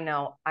 1. I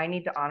know I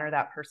need to honor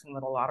that person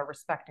with a lot of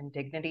respect and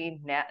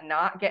dignity,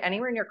 not get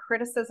anywhere near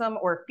criticism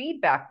or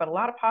feedback, but a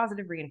lot of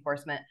positive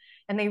reinforcement.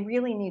 And they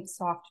really need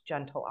soft,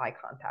 gentle eye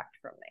contact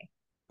from me.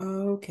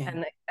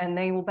 Okay. And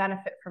they will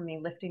benefit from me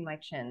lifting my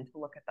chin to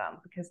look at them,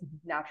 because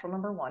natural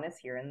number 1 is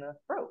here in the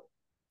throat.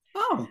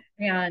 Oh.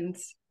 And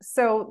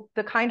so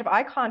the kind of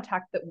eye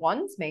contact that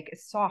ones make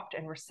is soft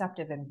and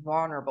receptive and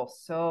vulnerable,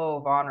 so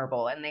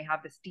vulnerable. And they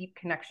have this deep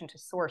connection to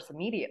source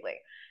immediately.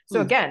 So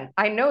again,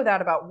 I know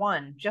that about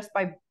 1 just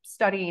by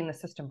studying the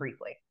system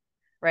briefly,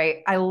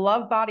 right? I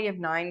love body of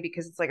 9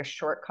 because it's like a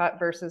shortcut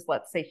versus,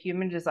 let's say,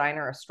 human design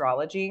or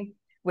astrology,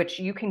 which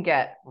you can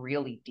get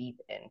really deep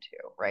into,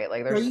 right?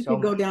 Like So there's you so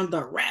could go much. down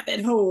the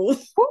rabbit hole.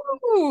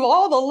 Woo,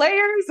 all the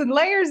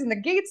layers and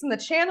the gates and the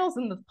channels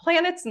and the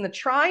planets and the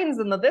trines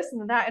and the this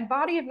and the that. And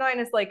body of 9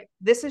 is like,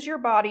 this is your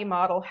body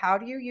model. How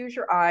do you use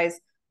your eyes?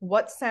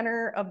 What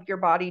center of your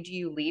body do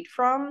you lead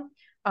from?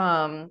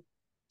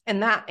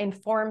 And that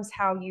informs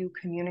how you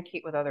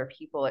communicate with other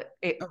people.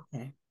 It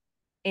Okay.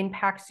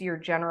 impacts your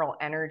general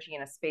energy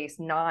in a space.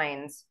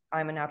 9s,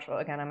 I'm a natural,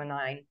 again, I'm a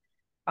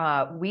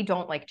 9. We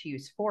don't like to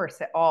use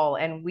force at all.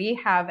 And we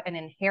have an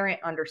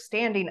inherent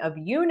understanding of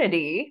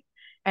unity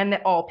and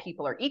that all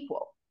people are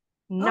equal.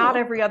 Not Oh,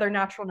 every other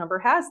natural number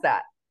has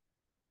that.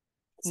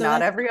 so Not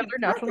that's every other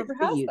natural perfect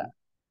number for has you. that.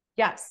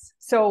 Yes.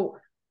 So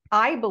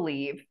I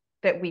believe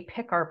that we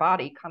pick our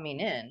body coming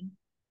in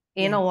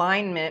Yes.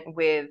 alignment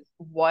with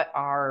what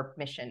our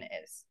mission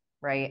is,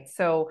 right?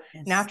 So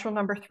Yes. natural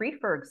number 3,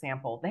 for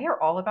example, they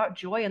are all about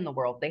joy in the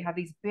world. They have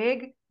these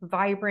big,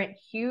 vibrant,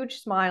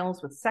 huge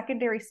smiles with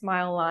secondary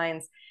smile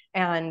lines,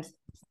 and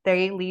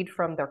they lead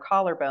from their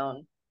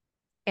collarbone,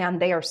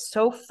 and they are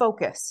so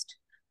focused.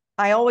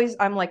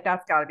 I'm like,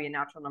 that's got to be a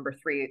natural number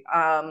 3.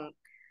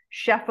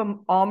 Chef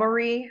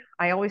Amaury,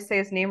 I always say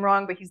his name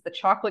wrong, but he's the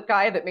chocolate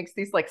guy that makes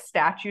these like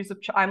statues of.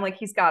 I'm like,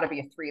 he's got to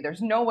be a 3.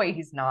 There's no way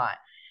he's not,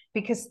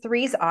 because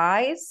 3's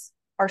eyes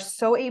are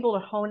so able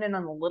to hone in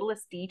on the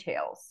littlest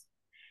details.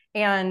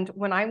 And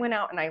when I went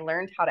out and I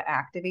learned how to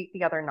activate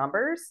the other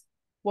numbers,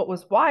 what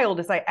was wild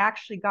is I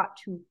actually got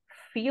to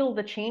feel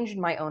the change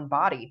in my own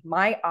body.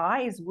 My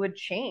eyes would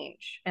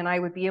change and I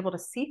would be able to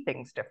see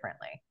things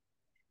differently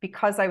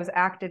because I was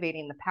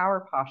activating the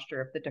power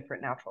posture of the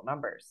different natural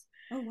numbers.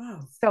 Oh,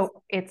 wow.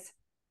 So it's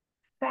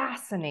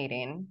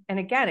fascinating. And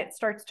again, it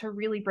starts to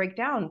really break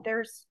down.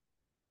 There's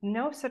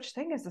no such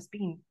thing as us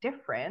being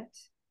different.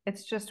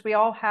 It's just we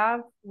all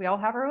have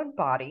our own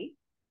body,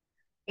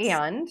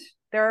 and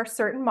there are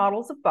certain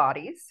models of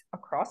bodies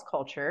across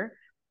culture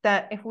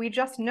that if we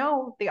just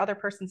know the other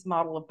person's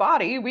model of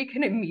body, we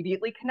can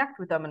immediately connect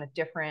with them in a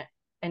different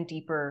and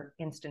deeper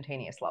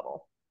instantaneous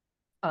level.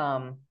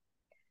 I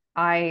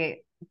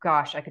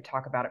I could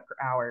talk about it for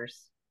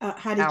hours.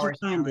 How did you Hours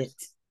and find hours.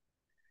 it?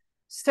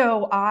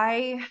 So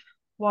I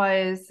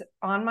was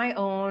on my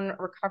own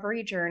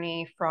recovery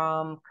journey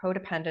from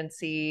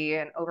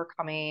codependency and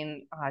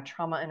overcoming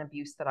trauma and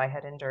abuse that I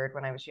had endured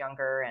when I was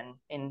younger and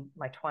in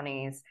my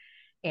 20s.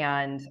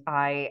 And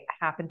I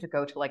happened to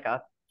go to like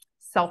a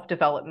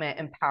self-development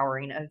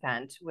empowering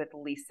event with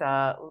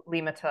Lisa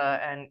Limata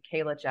and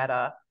Kayla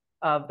Jetta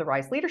of the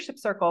Rise Leadership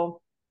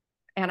Circle.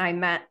 And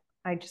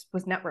I just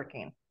was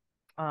networking.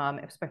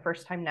 It was my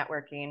first time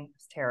networking. I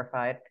was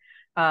terrified.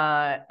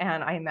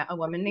 And I met a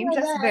woman named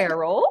Jess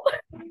Verrill.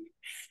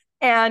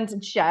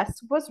 And Jess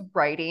was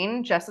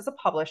writing. Jess is a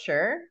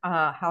publisher,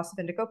 House of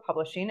Indigo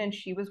Publishing, and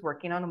she was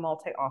working on a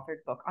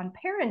multi-authored book on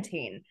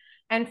parenting.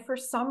 And for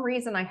some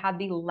reason, I had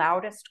the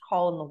loudest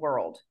call in the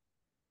world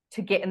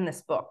to get in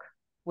this book,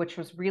 which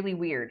was really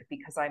weird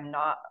because I'm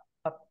not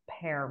a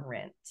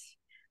parent.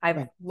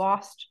 I've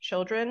lost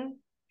children,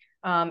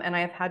 and I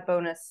have had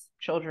bonus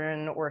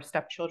children or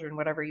stepchildren,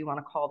 whatever you want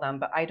to call them,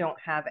 but I don't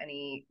have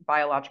any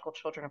biological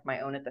children of my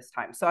own at this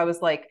time. So I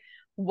was like,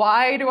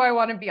 why do I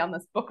want to be on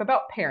this book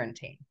about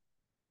parenting?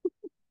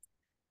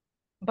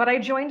 But I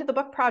joined the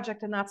book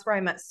project, and that's where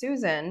I met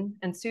Susan.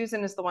 And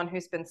Susan is the one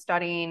who's been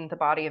studying the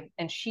body of,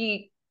 and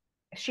she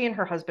and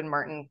her husband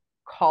Martin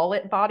call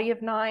it body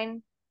of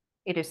 9.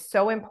 It is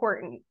so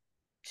important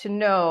to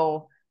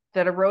know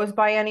that a rose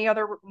by any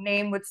other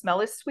name would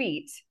smell as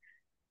sweet.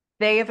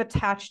 They have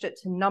attached it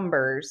to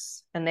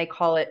numbers and they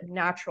call it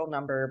natural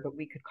number, but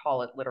we could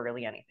call it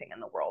literally anything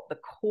in the world. The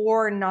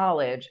core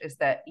knowledge is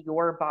that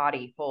your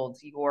body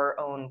holds your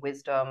own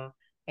wisdom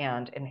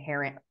and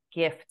inherent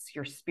gifts,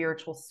 your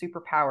spiritual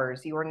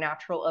superpowers, your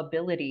natural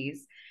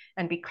abilities.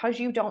 And because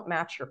you don't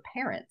match your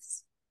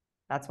parents,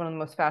 that's one of the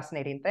most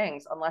fascinating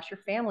things. Unless your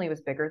family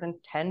was bigger than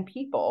 10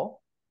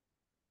 people,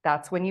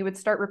 that's when you would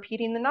start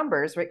repeating the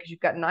numbers, right? Because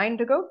you've got 9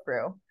 to go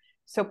through.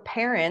 So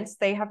parents,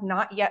 they have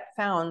not yet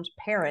found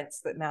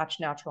parents that match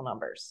natural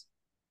numbers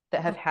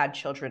that have had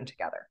children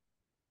together.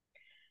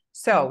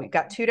 So we've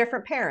got 2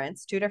 different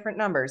parents, 2 different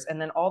numbers,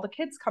 and then all the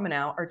kids coming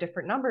out are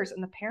different numbers,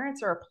 and the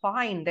parents are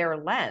applying their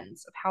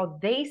lens of how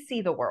they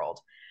see the world.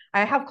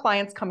 I have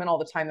clients come in all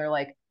the time. They're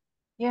like,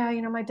 Yeah,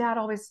 my dad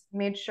always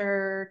made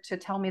sure to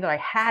tell me that I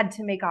had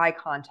to make eye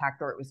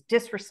contact or it was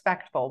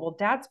disrespectful. Well,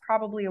 dad's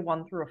probably a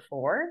 1 through a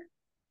 4.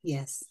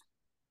 Yes.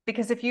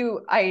 Because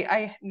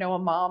I know a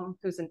mom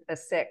who's a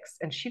 6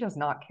 and she does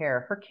not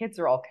care. Her kids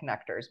are all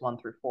connectors, 1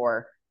 through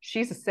 4.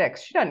 She's a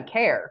 6. She doesn't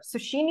care. So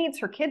she needs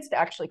her kids to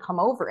actually come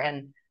over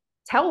and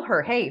tell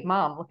her, hey,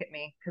 mom, look at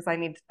me because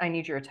I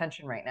need your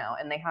attention right now.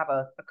 And they have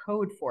a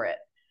code for it.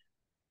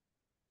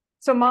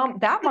 So that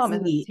That's mom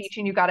isn't neat.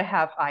 teaching you got to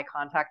have eye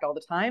contact all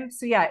the time.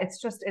 So yeah,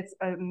 it's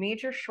a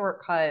major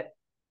shortcut.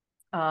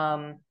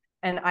 And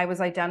I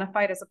was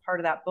identified as a part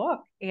of that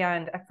book.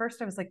 And at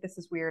first I was like, this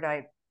is weird.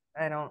 I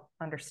don't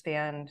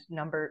understand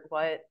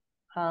what,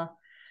 huh?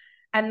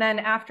 And then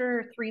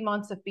after 3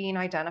 months of being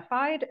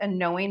identified and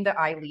knowing that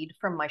I lead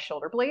from my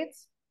shoulder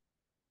blades,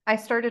 I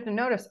started to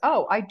notice,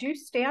 oh, I do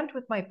stand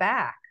with my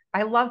back.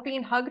 I love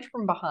being hugged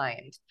from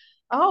behind.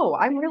 Oh,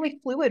 I'm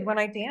really fluid when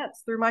I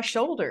dance through my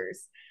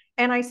shoulders.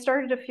 And I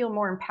started to feel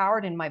more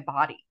empowered in my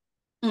body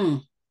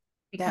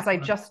because I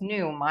just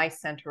knew my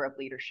center of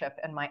leadership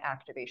and my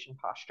activation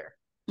posture.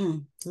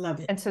 Love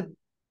it. And so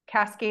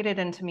cascaded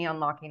into me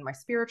unlocking my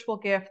spiritual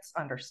gifts,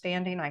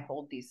 understanding I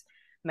hold these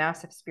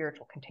massive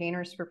spiritual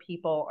containers for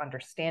people,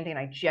 understanding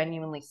I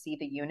genuinely see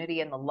the unity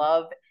and the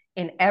love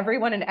in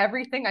everyone and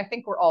everything. I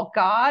think we're all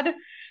God.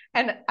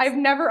 And I've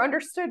never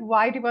understood,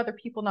 why do other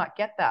people not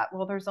get that?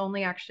 Well, there's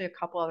only actually a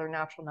couple other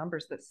natural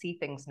numbers that see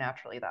things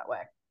naturally that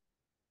way.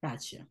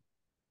 Gotcha.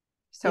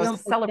 So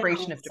it's a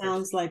celebration of diversity.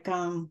 Sounds like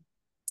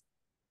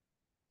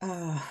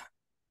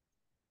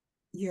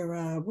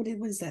your what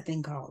is that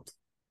thing called?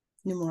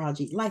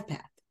 Numerology, life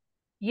path.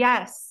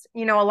 Yes.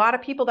 A lot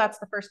of people, that's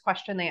the first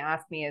question they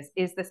ask me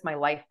is this my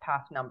life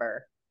path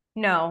number?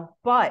 No,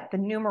 but the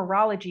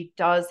numerology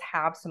does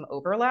have some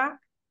overlap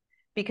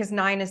because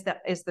 9 is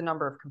the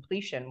number of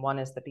completion. 1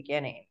 is the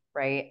beginning,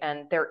 right?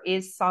 And there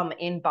is some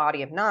in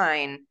body of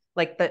 9,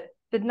 like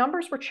the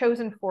numbers were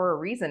chosen for a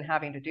reason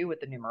having to do with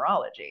the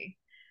numerology,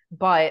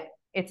 but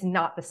it's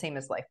not the same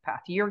as life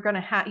path.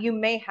 You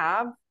may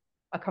have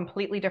a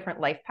completely different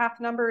life path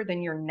number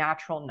than your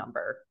natural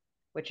number,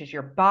 which is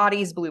your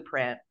body's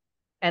blueprint.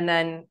 And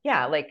then,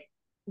 yeah, like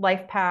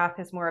life path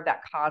is more of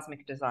that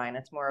cosmic design.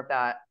 It's more of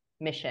that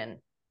mission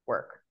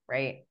work,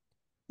 right?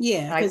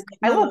 Yeah, because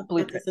I love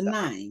blueprints. It's a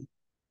 9.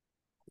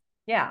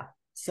 Yeah.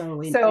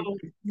 So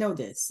know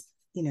this,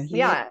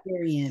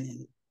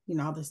 humanitarian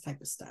and all this type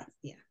of stuff.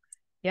 Yeah.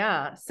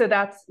 Yeah. So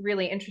that's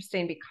really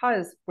interesting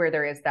because where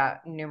there is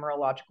that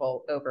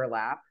numerological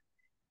overlap,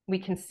 we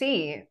can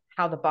see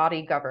how the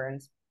body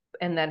governs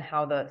and then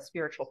how the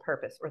spiritual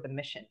purpose or the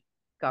mission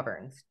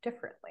governs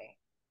differently.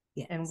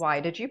 Yes. And why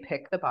did you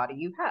pick the body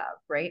you have,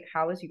 right?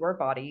 How is your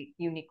body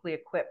uniquely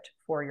equipped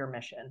for your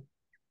mission?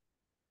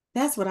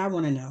 That's what I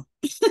want to know.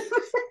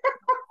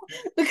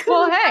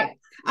 Well, hey,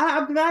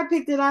 I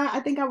picked it.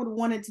 I think I would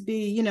want it to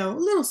be, a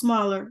little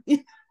smaller.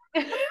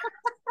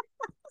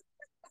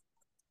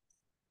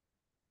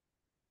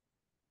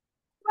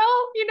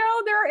 Well,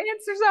 there are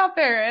answers out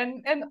there.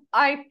 And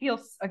I feel,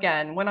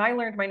 again, when I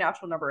learned my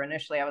natural number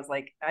initially, I was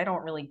like, I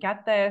don't really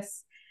get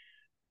this.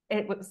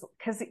 It was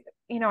because,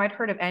 I'd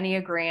heard of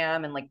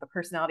Enneagram and like the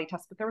personality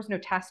test, but there was no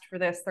test for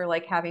this. They're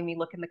like having me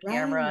look in the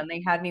camera and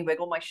they had me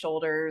wiggle my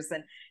shoulders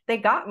and they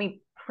got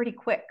me pretty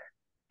quick.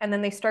 And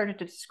then they started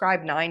to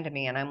describe 9 to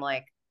me. And I'm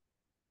like,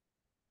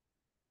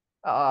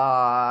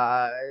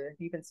 have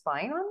you been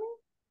spying on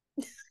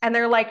me? And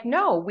they're like,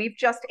 no, we've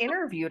just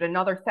interviewed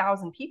another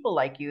 1,000 people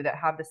like you that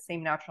have the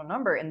same natural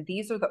number. And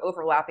these are the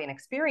overlapping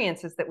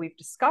experiences that we've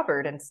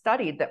discovered and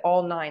studied that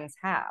all 9s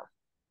have.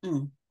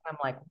 I'm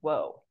like,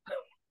 whoa,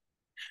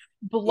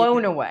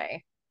 blown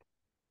away.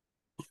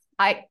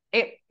 I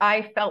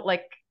felt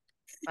like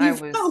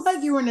felt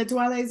like you were in the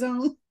Twilight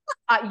Zone.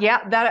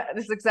 Yeah, that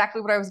is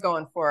exactly what I was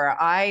going for.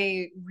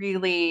 I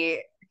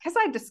really, because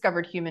I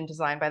discovered human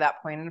design by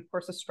that point, and of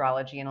course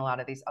astrology and a lot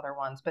of these other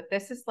ones, but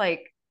this is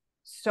like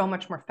so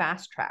much more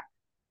fast track.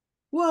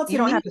 Well, you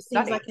don't have to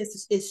study. Seems like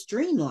it's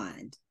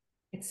streamlined.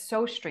 It's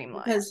so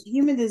streamlined. Because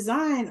human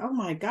design, oh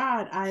my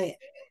God,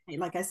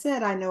 like I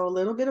said, I know a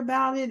little bit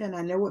about it and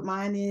I know what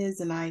mine is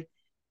and I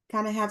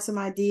kind of have some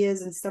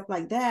ideas and stuff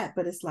like that,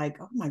 but it's like,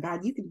 oh my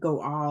God, you could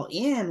go all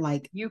in.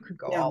 Like you could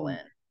go all in.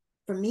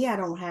 For me, I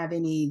don't have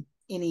any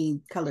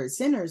colored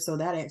centers, so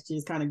that actually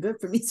is kind of good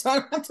for me. So I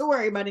don't have to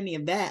worry about any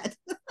of that.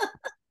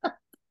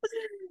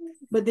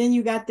 But then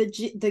you got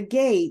the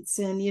gates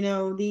and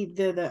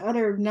the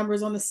other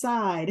numbers on the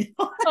side.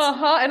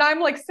 And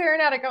I'm like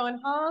staring at it going,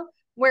 huh?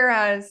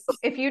 Whereas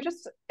if you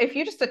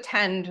just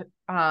attend,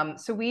 I'm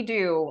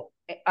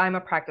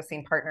a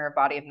practicing partner of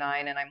Body of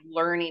 9 and I'm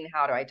learning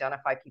how to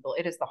identify people.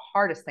 It is the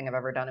hardest thing I've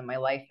ever done in my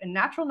life. And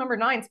natural number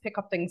 9s pick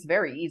up things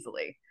very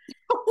easily.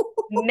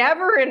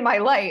 Never in my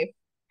life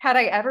had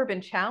I ever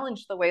been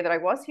challenged the way that I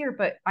was here,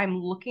 but I'm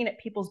looking at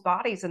people's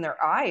bodies and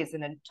their eyes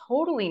in a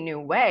totally new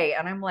way.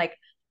 And I'm like,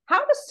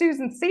 how does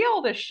Susan see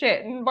all this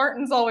shit? And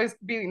Martin's always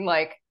being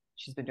like,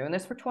 she's been doing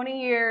this for 20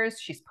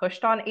 years. She's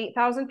pushed on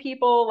 8,000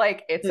 people.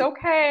 Like, it's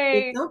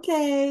okay. It's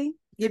okay.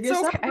 Give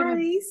yourself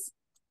grace.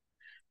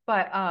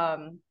 But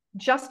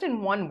just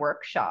in one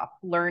workshop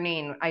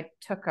learning, I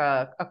took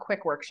a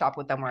quick workshop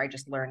with them where I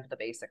just learned the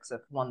basics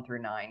of 1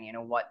 through 9.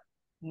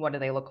 What do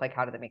they look like?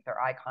 How do they make their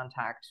eye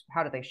contact?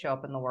 How do they show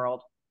up in the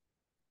world?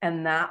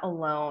 And that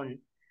alone,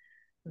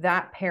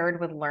 that paired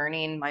with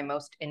learning my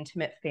most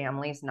intimate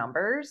family's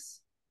numbers,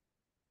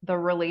 the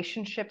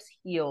relationships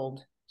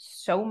healed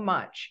so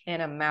much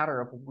in a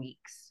matter of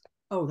weeks.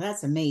 Oh,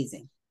 that's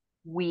amazing.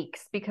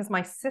 Weeks, because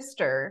my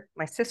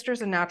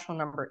sister's a natural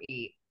number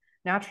 8.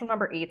 Natural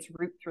number 8s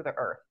root through the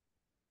earth.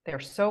 They're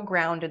so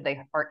grounded.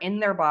 They are in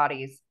their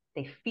bodies.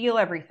 They feel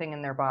everything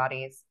in their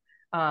bodies.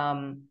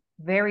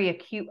 Very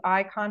acute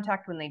eye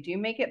contact when they do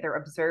make it. They're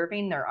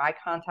observing. Their eye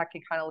contact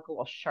can kind of look a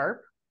little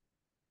sharp.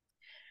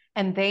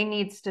 And they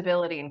need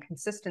stability and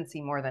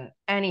consistency more than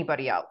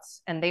anybody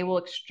else. And they will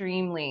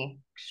extremely,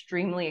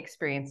 extremely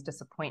experience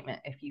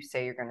disappointment if you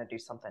say you're going to do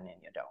something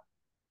and you don't.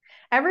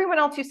 Everyone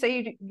else, you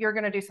say you're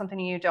going to do something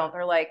and you don't,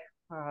 they're like,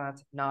 oh,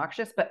 that's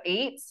obnoxious. But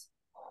 8s,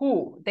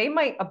 they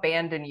might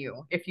abandon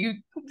you if you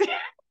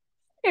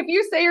if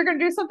you say you're going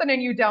to do something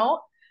and you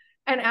don't.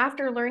 And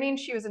after learning,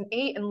 she was an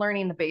 8 and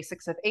learning the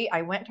basics of 8,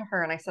 I went to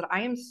her and I said,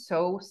 I am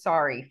so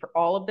sorry for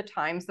all of the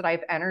times that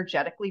I've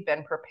energetically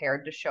been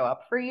prepared to show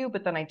up for you,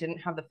 but then I didn't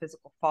have the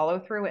physical follow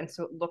through. And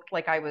so it looked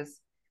like I was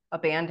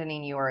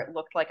abandoning you, or it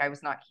looked like I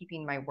was not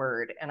keeping my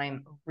word. And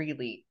I'm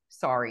really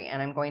sorry.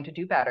 And I'm going to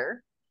do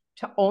better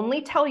to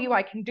only tell you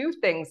I can do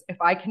things if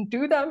I can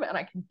do them, and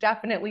I can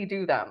definitely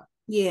do them.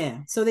 Yeah.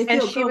 So they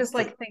feel and she was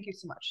like, thank you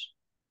so much.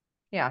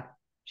 Yeah.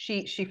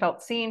 She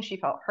felt seen, she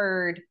felt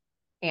heard.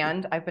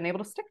 And I've been able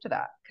to stick to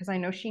that because I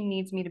know she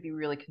needs me to be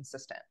really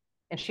consistent.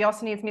 And she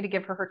also needs me to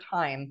give her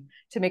time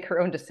to make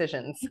her own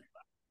decisions,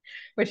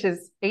 which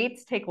is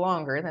 8s take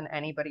longer than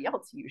anybody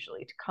else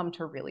usually to come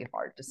to really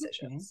hard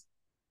decisions.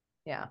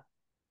 Okay. Yeah.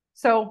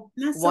 So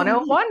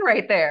 101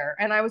 right there.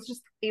 And I was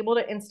just able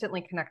to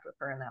instantly connect with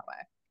her in that way.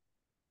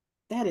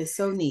 That is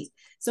so neat.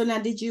 So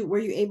now were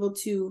you able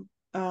to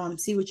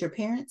see what your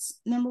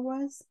parents' number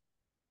was?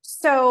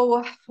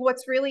 So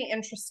what's really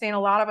interesting, a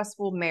lot of us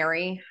will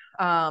marry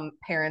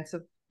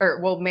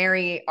we'll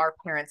marry our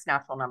parents'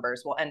 natural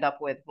numbers. We'll end up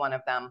with one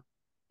of them.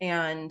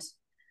 And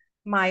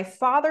my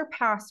father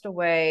passed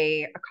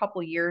away a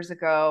couple years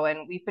ago,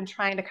 and we've been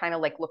trying to kind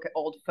of like look at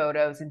old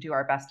photos and do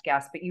our best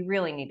guess, but you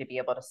really need to be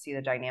able to see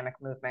the dynamic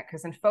movement,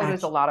 because in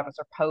photos, a lot of us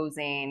are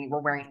posing, we're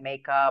wearing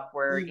makeup,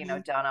 we're,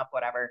 done up,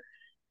 whatever.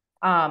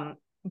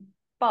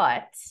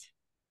 But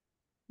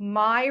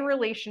my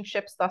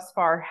relationships thus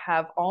far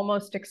have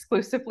almost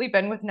exclusively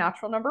been with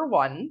natural number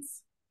 1s.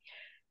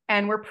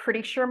 And we're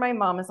pretty sure my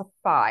mom is a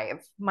 5.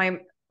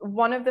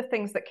 One of the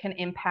things that can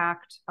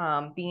impact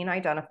being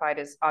identified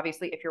is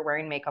obviously if you're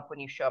wearing makeup when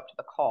you show up to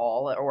the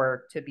call,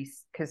 or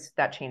because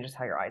that changes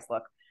how your eyes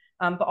look.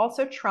 But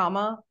also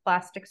trauma,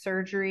 plastic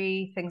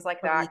surgery, things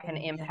like that can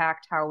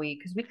impact how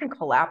because we can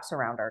collapse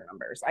around our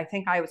numbers. I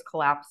think I was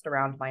collapsed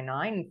around my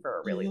 9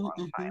 for a really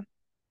long time.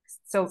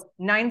 So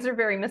 9s are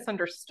very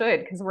misunderstood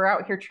because we're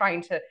out here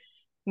trying to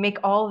make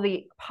all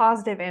the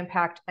positive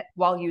impact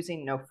while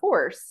using no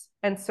force.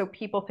 And so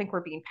people think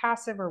we're being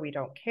passive or we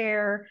don't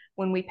care.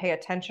 When we pay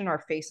attention,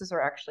 our faces are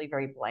actually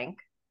very blank,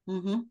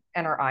 and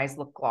our eyes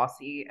look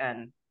glossy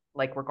and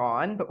like we're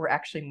gone, but we're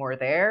actually more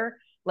there.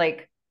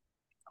 Like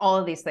all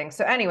of these things.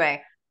 So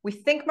anyway, we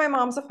think my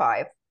mom's a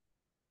 5.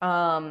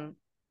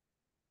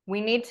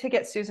 We need to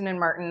get Susan and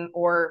Martin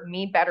or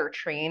me better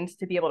trained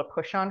to be able to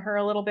push on her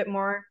a little bit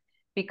more,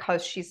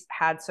 because she's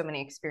had so many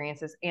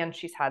experiences and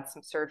she's had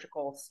some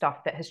surgical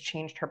stuff that has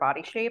changed her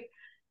body shape.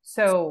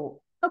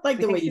 So I like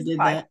the way you did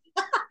that.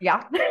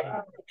 Yeah.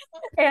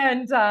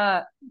 And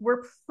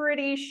we're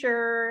pretty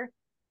sure,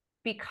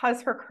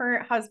 because her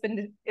current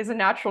husband is a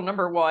natural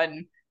number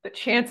 1, the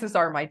chances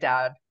are my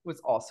dad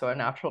was also a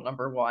natural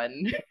number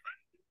 1.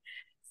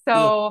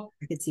 So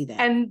I could see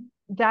that. And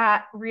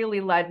that really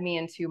led me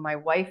into my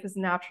wife is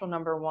natural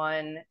number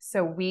 1.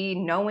 So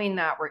knowing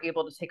that, we're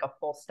able to take a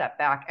full step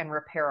back and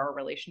repair our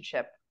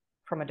relationship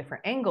from a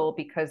different angle,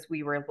 because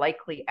we were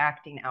likely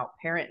acting out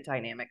parent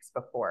dynamics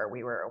before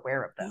we were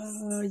aware of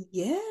this.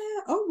 Yeah.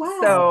 Oh, wow.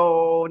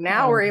 So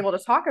now we're able to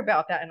talk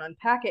about that and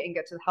unpack it and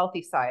get to the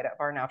healthy side of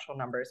our natural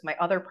numbers. My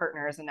other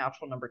partner is a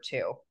natural number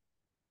 2.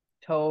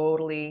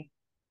 Totally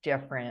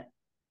different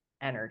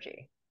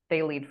energy.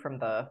 They lead from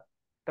the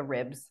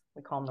ribs.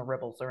 We call them the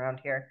ribbles around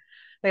here.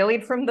 They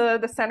lead from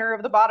the center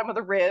of the bottom of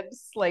the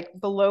ribs, like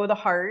below the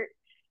heart.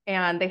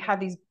 And they have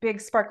these big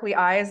sparkly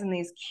eyes and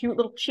these cute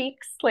little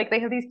cheeks. Like they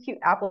have these cute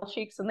apple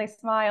cheeks when they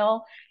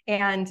smile.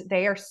 And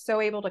they are so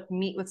able to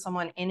meet with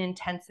someone in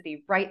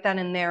intensity right then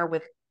and there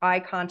with eye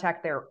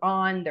contact. They're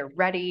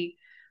ready.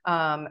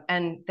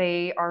 And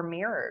they are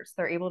mirrors.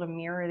 They're able to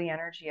mirror the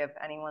energy of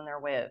anyone they're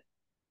with.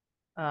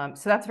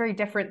 So that's very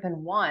different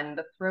than 1,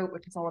 the throat,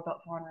 which is all about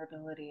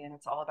vulnerability, and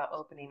it's all about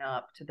opening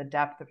up to the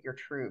depth of your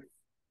truth.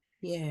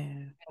 Yeah.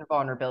 And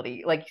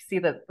vulnerability. Like you see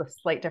the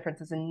slight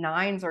differences, and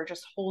 9s are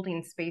just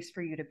holding space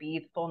for you to be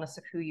the fullness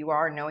of who you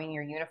are, knowing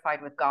you're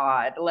unified with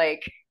God.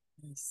 Like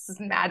this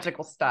is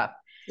magical stuff.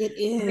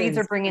 It Threes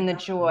are is. bringing the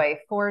joy.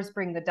 Fours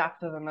bring the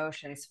depth of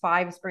emotions.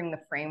 Fives bring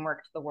the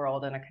framework to the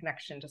world and a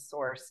connection to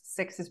source.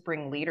 Sixes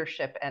bring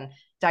leadership and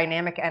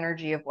dynamic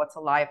energy of what's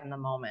alive in the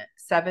moment.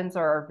 Sevens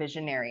are our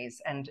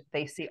visionaries and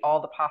they see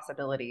all the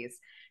possibilities.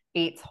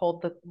 Eights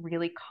hold the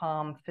really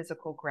calm,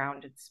 physical,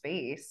 grounded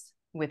space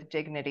with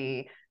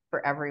dignity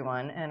for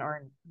everyone. And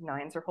our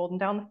nines are holding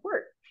down the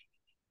fort.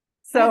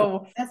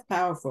 So that's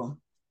powerful.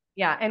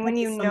 yeah. And when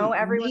That you is know some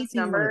everyone's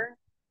amazing number, work.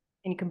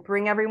 and you can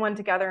bring everyone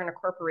together in a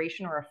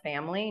corporation or a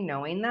family,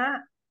 knowing that,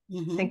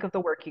 think of the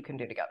work you can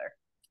do together.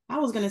 I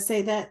was going to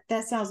say that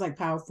sounds like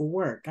powerful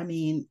work. I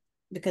mean,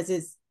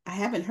 because I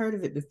haven't heard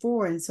of it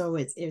before. And so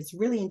it's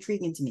really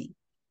intriguing to me,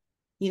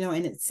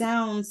 and it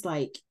sounds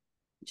like,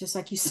 just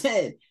like you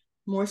said,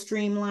 more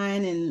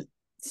streamlined and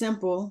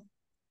simple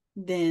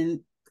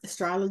than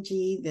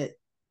astrology that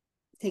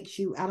takes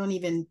you,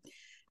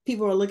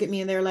 people will look at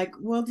me and they're like,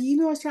 well, do you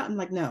know astrology? I'm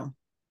like, no,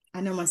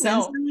 I know my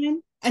sun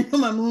sign. I know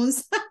my moon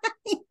sign.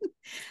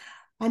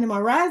 I know my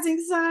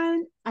rising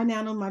sign. I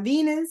now know my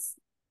Venus,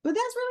 but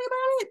that's really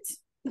about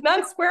it.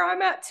 That's where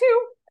I'm at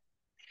too.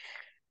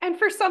 And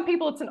for some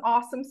people, it's an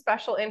awesome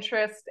special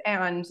interest.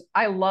 And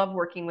I love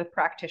working with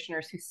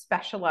practitioners who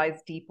specialize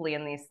deeply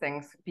in these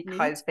things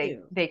because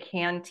they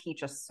can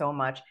teach us so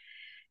much.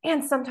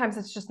 And sometimes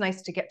it's just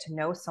nice to get to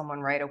know someone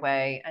right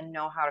away and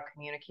know how to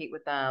communicate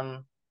with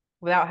them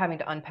without having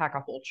to unpack a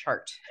whole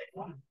chart.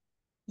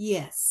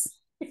 Yes.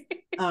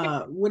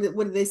 What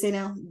did they say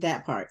now?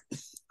 That part.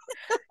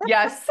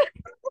 Yes.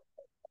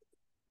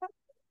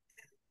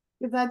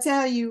 Because I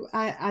tell you,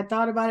 I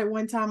thought about it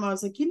one time. I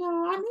was like, maybe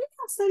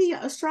I'll study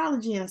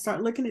astrology and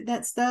start looking at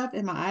that stuff.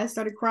 And my eyes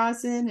started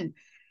crossing. And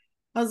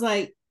I was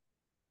like,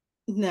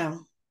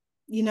 no,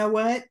 you know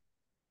what?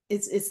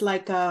 It's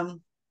like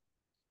I'm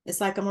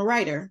a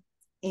writer.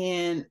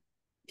 And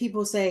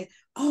people say,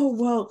 oh,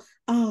 well,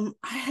 I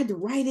had to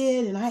write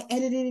it and I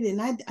edited it.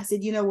 And I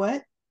said, you know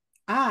what?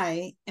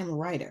 I am a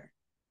writer.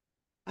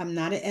 I'm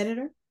not an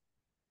editor.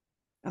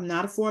 I'm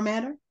not a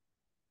formatter.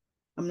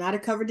 I'm not a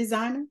cover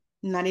designer.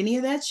 Not any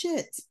of that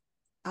shit.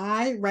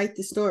 I write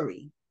the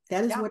story.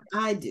 That is what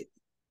I do.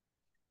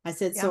 I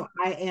said, so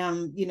I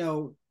am,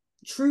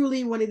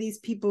 truly one of these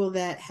people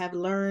that have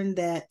learned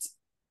that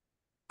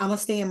I'm going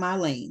to stay in my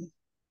lane.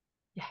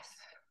 Yes.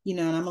 And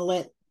I'm going to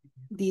let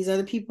these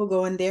other people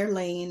go in their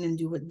lane and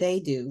do what they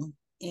do.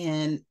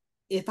 And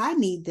if I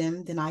need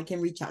them, then I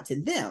can reach out to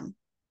them,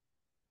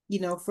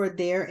 for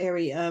their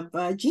area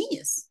of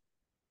genius.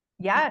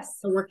 Yes.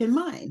 A work in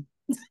mine.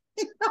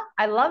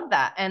 I love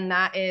that. And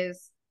that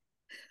is,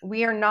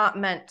 we are not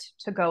meant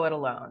to go it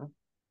alone.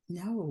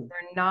 No.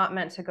 We're not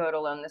meant to go it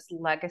alone. This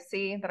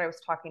legacy that I was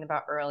talking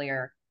about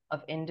earlier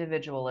of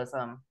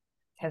individualism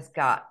has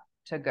got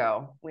to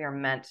go. We are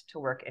meant to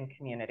work in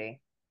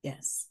community.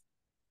 Yes.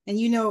 And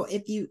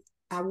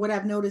what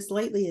I've noticed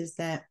lately is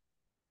that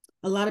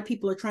a lot of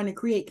people are trying to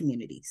create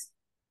communities,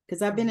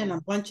 because I've been in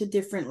a bunch of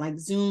different like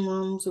Zoom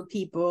rooms with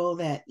people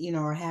that,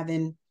 are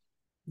having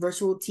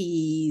virtual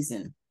teas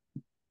and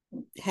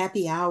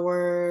happy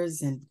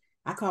hours, and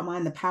I call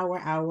mine the power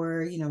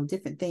hour,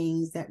 different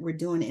things that we're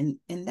doing.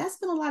 And that's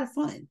been a lot of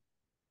fun.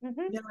 And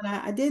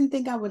I didn't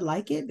think I would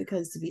like it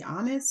because, to be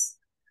honest,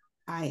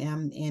 I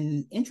am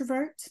an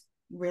introvert,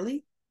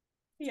 really.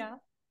 Yeah.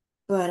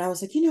 But I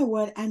was like, you know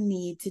what? I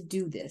need to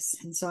do this.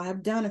 And so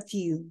I've done a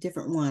few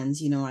different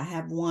ones. I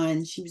have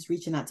one, she was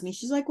reaching out to me.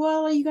 She's like,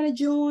 well, are you going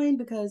to join?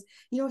 Because,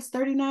 it's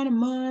 $39 a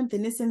month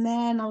and this and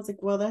that. And I was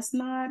like, well, that's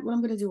not what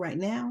I'm going to do right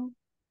now.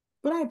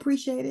 But I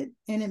appreciate it.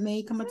 And it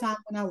may come a time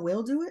when I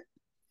will do it.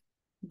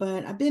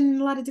 But I've been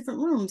in a lot of different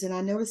rooms and I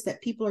noticed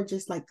that people are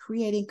just like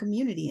creating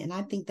community. And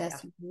I think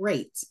that's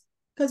great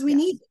because we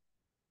need it.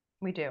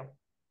 We do.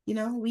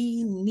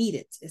 We need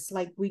it. It's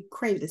like we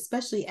crave it,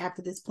 especially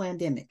after this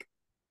pandemic.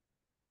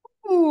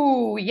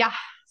 Ooh, yeah,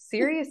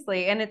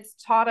 seriously. And it's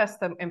taught us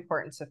the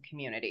importance of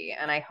community.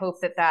 And I hope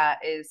that that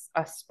is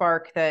a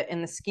spark that,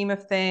 in the scheme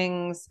of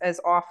things, as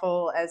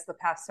awful as the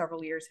past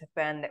several years have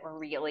been, that we're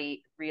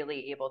really,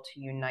 really able to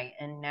unite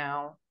in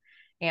now.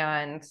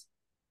 And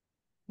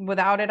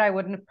without it, I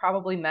wouldn't have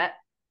probably met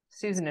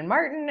Susan and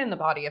Martin in the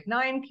Body of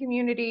Nine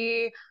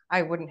community.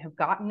 I wouldn't have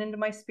gotten into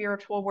my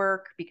spiritual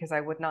work because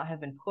I would not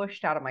have been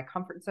pushed out of my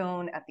comfort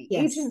zone at the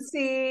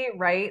agency,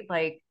 right?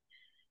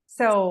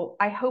 So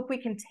I hope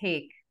we can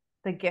take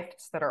the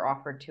gifts that are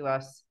offered to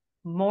us,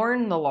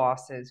 mourn the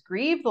losses,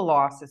 grieve the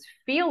losses,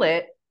 feel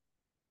it,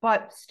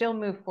 but still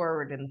move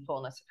forward in the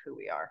fullness of who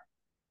we are.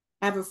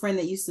 I have a friend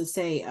that used to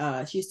say,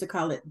 she used to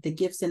call it the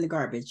gifts in the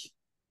garbage.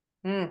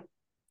 And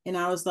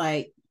I was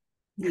like,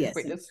 yes.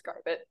 We describe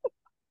it.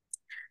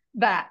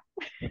 That.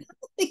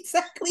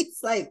 Exactly.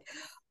 It's like,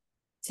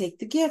 take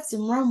the gifts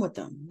and run with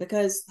them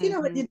because,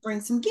 it did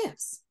bring some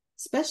gifts,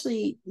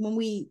 especially when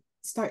we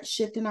start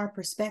shifting our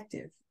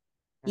perspective.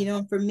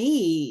 For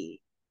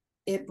me,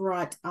 it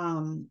brought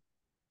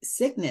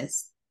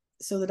sickness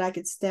so that I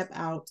could step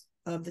out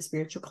of the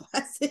spiritual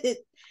closet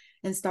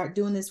and start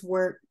doing this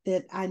work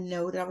that I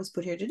know that I was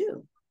put here to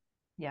do.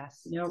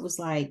 Yes. It was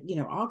like,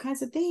 all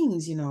kinds of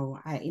things.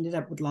 I ended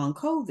up with long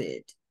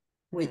COVID.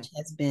 which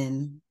has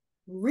been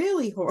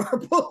really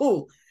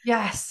horrible.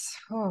 Yes.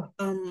 Oh.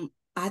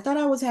 I thought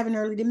I was having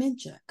early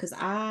dementia because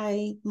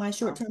my Oh.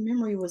 short-term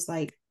memory was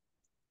like,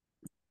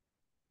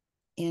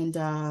 and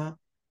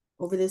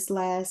over this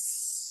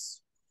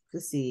last,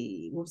 let's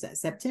see, what was that,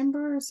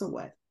 September? So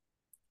what?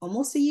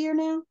 Almost a year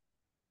now.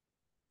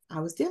 I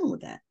was dealing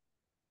with that,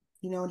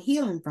 and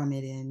healing from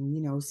it,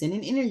 and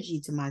sending energy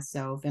to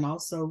myself, and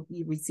also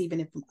receiving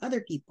it from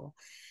other people.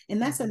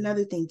 And that's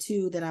another thing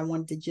too that I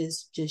wanted to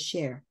just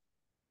share.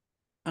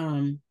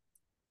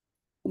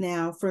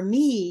 Now for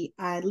me,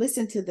 I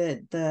listened to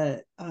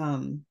the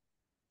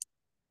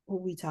what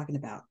are we talking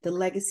about? The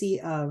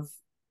legacy of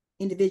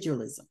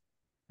individualism.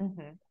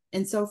 Mm-hmm.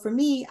 And so for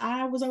me,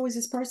 I was always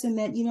this person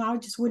that, I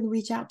just wouldn't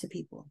reach out to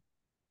people,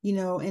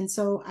 and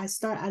so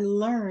I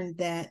learned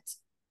that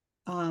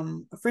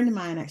a friend of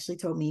mine actually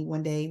told me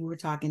one day, we were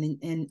talking,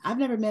 and I've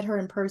never met her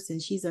in person.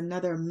 She's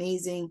another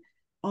amazing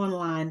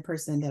online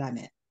person that I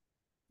met.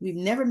 We've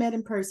never met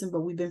in person,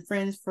 but we've been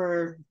friends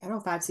for, I don't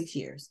know, 5-6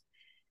 years.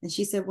 And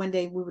she said one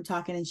day we were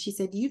talking, and she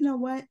said, you know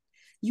what?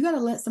 You got to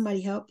let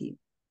somebody help you.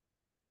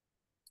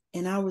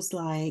 And I was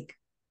like,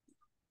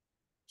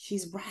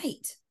 she's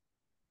right.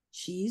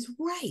 She's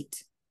right.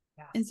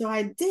 Yeah. And so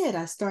I did.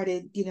 I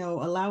started,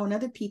 allowing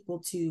other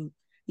people to,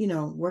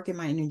 work in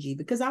my energy,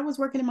 because I was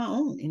working in my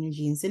own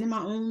energy and sending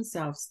my own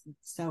self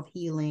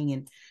healing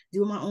and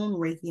doing my own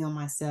Reiki on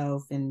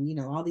myself, and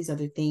all these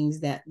other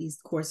things, that these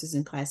courses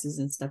and classes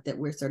and stuff that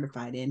we're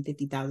certified in,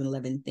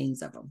 50,011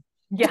 things of them.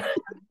 Yeah.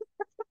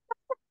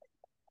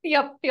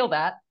 Yep. Feel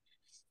that.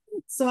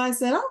 So I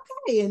said,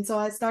 okay. And so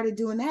I started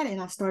doing that,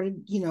 and I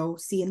started,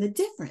 seeing the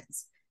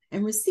difference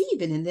and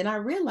receiving. And then I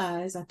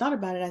realized, I thought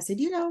about it. I said,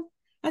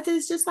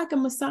 it's just like a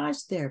massage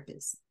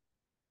therapist.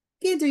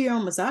 You can do your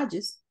own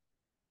massages.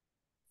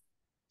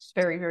 It's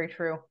very, very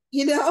true.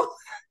 You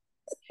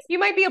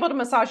might be able to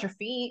massage your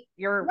feet,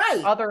 your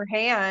right. other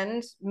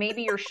hand,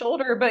 maybe your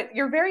shoulder, but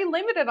you're very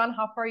limited on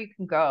how far you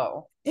can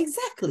go.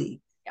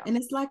 Exactly. Yeah. And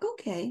it's like,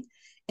 okay.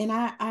 And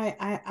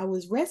I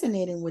was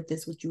resonating with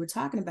this, what you were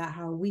talking about,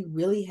 how we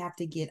really have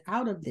to get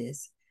out of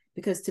this,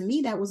 because to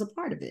me, that was a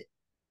part of it.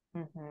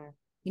 Mm-hmm.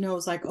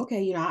 It's like,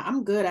 okay,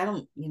 I'm good. I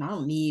don't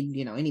need,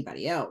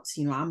 anybody else.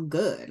 I'm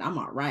good. I'm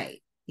all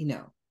right.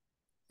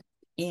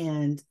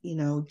 And,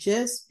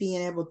 just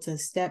being able to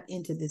step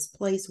into this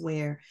place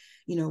where,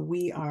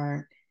 we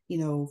are,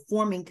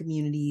 forming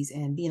communities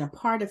and being a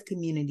part of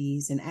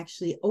communities and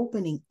actually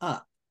opening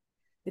up.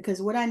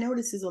 Because what I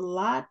notice is a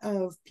lot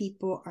of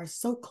people are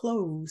so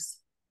closed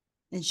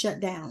and shut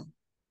down,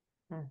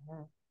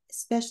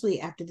 especially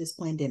after this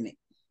pandemic.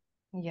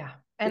 Yeah.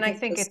 And I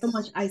think it's so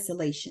much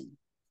isolation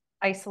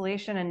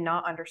and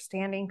not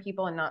understanding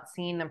people and not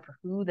seeing them for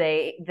who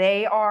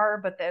they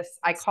are. But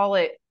I call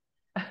it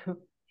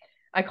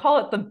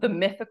the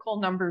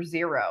mythical number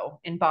 0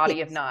 in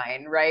Body of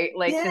 9, right?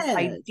 Like this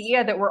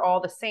idea that we're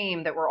all the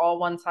same, that we're all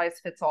one size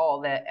fits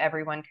all, that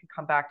everyone can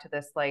come back to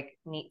this like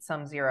neat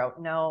sum 0.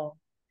 No,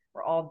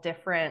 we're all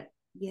different.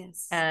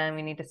 Yes. And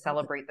we need to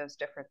celebrate those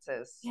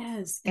differences.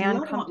 Yes.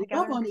 And come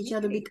together love on each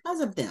other because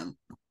of them.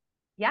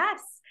 Yes.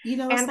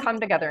 And come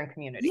together in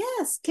community.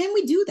 Yes. Can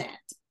we do that?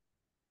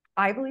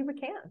 I believe we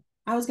can.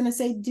 I was going to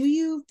say, do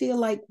you feel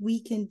like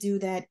we can do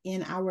that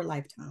in our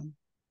lifetime?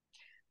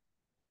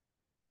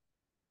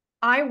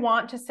 I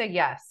want to say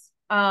yes.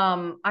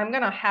 I'm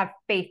going to have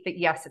faith that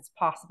yes, it's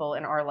possible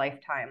in our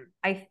lifetime.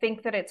 I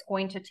think that it's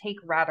going to take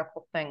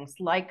radical things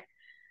like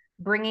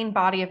bringing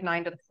Body of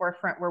 9 to the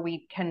forefront, where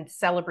we can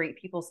celebrate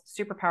people's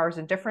superpowers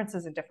and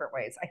differences in different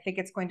ways. I think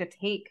it's going to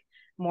take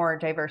more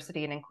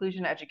diversity and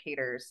inclusion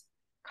educators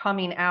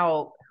coming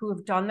out who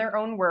have done their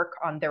own work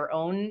on their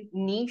own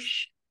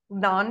niche,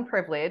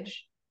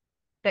 non-privilege,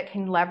 that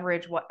can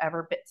leverage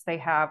whatever bits they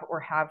have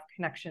or have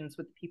connections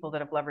with people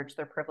that have leveraged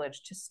their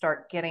privilege to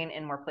start getting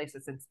in more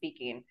places and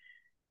speaking.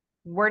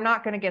 We're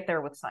not going to get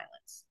there with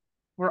silence.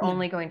 We're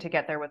only going to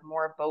get there with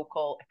more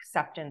vocal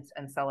acceptance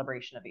and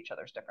celebration of each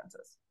other's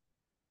differences.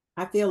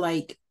 I feel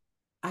like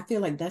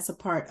that's a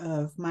part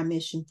of my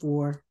mission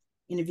for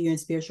interviewing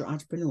spiritual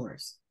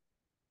entrepreneurs,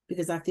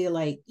 because I feel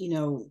like,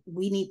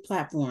 we need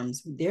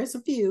platforms. There's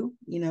a few,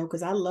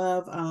 because I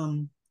love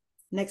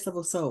Next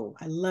Level Soul.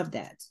 I love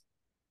that.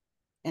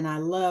 And I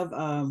love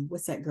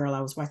what's that girl?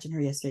 I was watching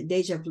her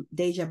yesterday,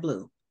 Deja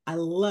Blue. I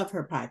love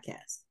her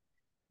podcast,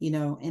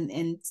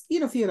 and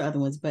a few of the other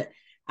ones. But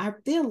I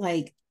feel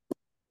like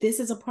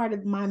this is a part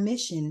of my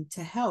mission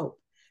to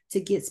help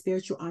to get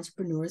spiritual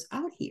entrepreneurs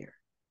out here.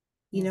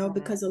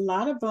 Because a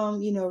lot of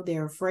them,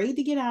 they're afraid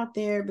to get out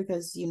there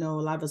because, a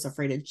lot of us are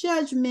afraid of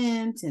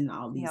judgment and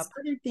all these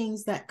other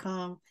things that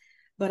come.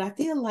 But I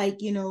feel like,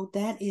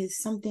 that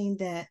is something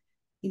that,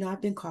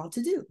 I've been called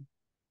to do.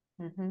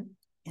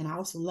 And I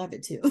also love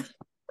it too.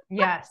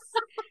 Yes.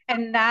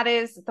 And that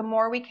is, the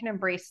more we can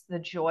embrace the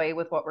joy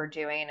with what we're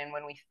doing, and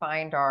when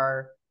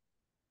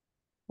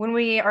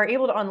we are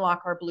able to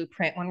unlock our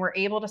blueprint, when we're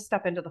able to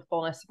step into the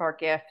fullness of our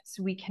gifts,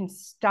 we can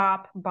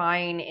stop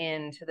buying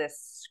into this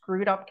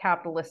screwed up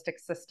capitalistic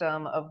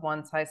system of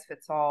one size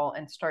fits all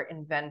and start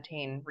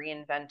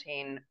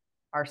reinventing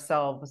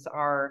ourselves,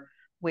 our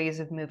ways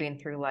of moving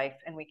through life,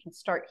 and we can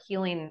start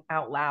healing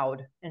out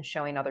loud and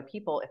showing other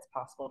people it's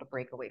possible to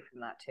break away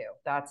from that too.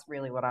 That's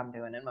really what I'm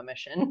doing in my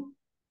mission.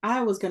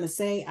 I was going to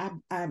say,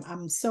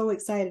 I'm so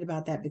excited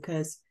about that,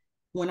 because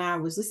when I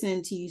was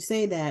listening to you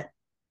say that,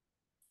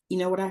 you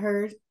know what I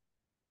heard?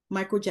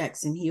 Michael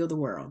Jackson healed the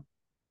world.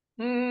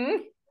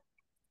 Mm-hmm.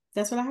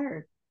 That's what I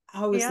heard.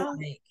 I was Yeah.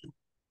 like,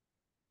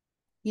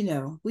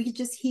 we could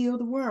just heal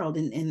the world.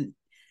 And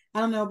I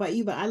don't know about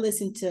you, but I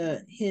listen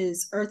to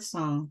his Earth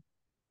song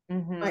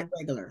quite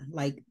regular.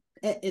 Like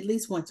at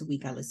least once a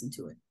week I listen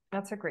to it.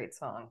 That's a great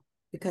song.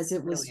 Because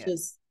it was Really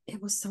just,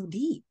 it was so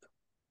deep.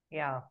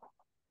 Yeah.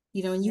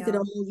 And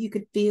you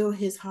could feel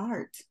his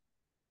heart.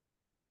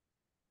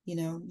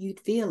 You'd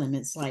feel him.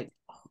 It's like,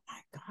 oh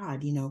my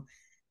God,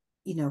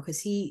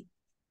 because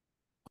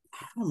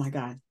oh my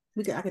God,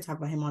 I could talk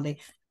about him all day.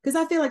 Because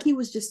I feel like he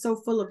was just so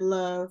full of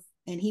love,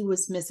 and he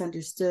was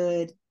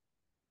misunderstood,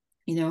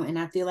 and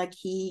I feel like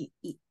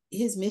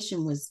his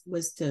mission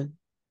was to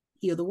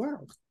heal the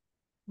world.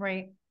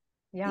 Right.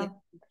 Yeah.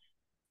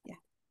 Yeah.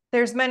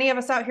 There's many of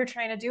us out here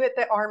trying to do it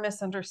that are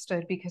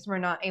misunderstood because we're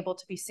not able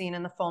to be seen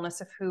in the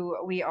fullness of who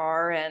we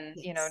are. And,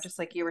 Yes. Just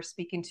like you were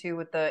speaking to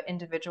with the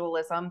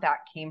individualism, that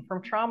came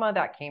from trauma,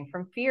 that came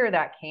from fear,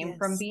 that came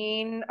from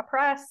being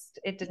oppressed.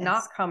 It did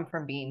not come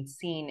from being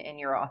seen in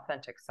your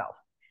authentic self.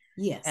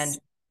 Yes. And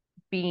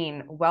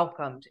being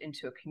welcomed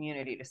into a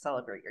community to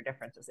celebrate your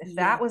differences. If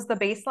that was the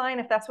baseline,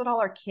 if that's what all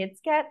our kids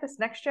get, this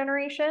next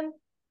generation,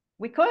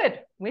 we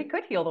could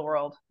heal the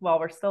world while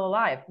we're still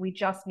alive. We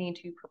just need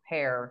to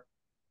prepare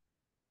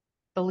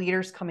the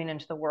leaders coming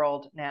into the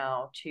world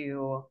now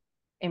to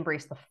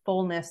embrace the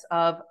fullness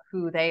of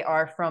who they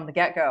are from the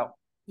get-go.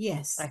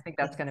 Yes. I think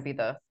that's going to be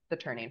the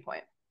turning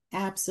point.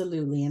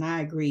 Absolutely. And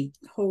I agree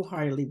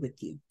wholeheartedly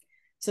with you.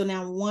 So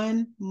now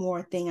one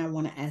more thing I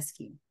want to ask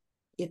you.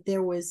 If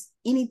there was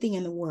anything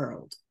in the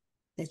world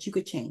that you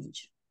could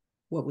change,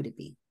 what would it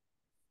be?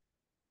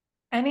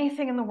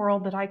 Anything in the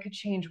world that I could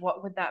change,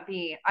 what would that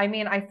be? I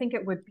mean, I think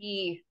it would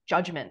be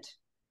judgment.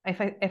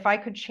 If I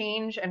could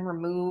change and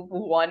remove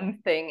one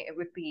thing, it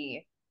would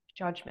be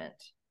judgment,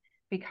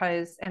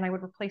 and I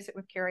would replace it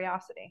with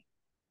curiosity.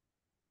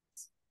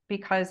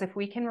 Because if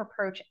we can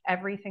approach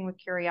everything with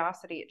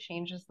curiosity, it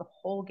changes the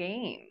whole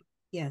game.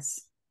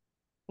 Yes.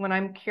 When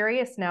I'm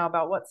curious now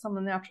about what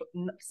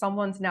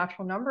someone's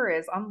natural number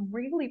is, I'm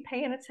really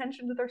paying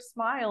attention to their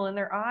smile and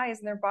their eyes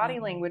and their body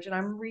language, and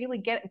I'm really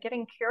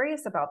getting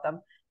curious about them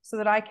so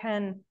that I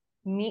can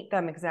meet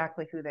them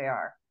exactly who they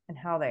are and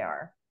how they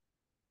are,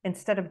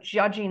 instead of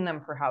judging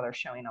them for how they're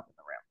showing up in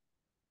the room.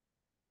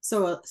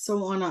 So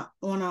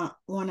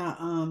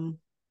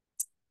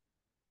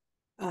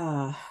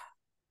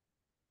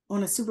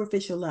on a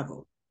superficial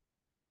level,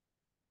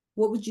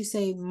 what would you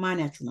say my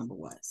natural number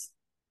was?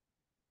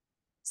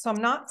 So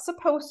I'm not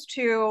supposed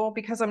to,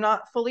 because I'm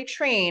not fully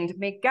trained,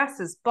 make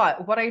guesses.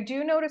 But what I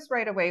do notice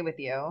right away with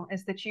you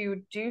is that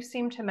you do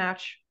seem to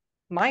match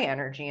my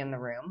energy in the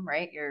room,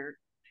 right?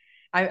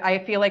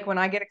 I feel like when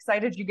I get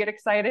excited, you get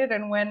excited.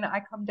 And when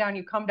I come down,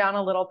 you come down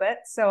a little bit.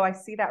 So I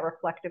see that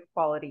reflective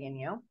quality in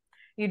you.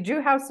 You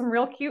do have some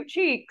real cute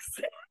cheeks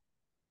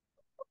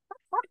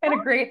and a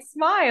great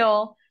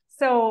smile.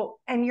 So,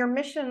 and your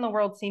mission in the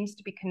world seems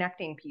to be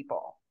connecting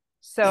people.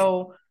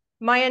 So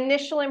my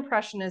initial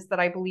impression is that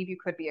I believe you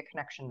could be a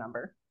connection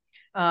number.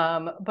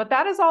 But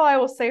that is all I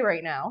will say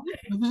right now.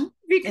 Mm-hmm.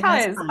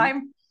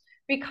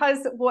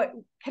 Because what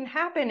can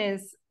happen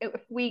is if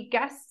we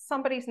guess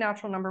somebody's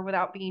natural number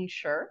without being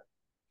sure,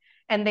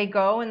 and they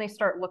go and they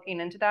start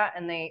looking into that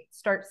and they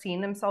start seeing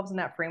themselves in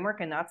that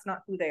framework, and that's not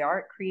who they are,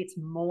 it creates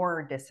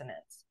more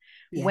dissonance.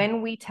 Yeah.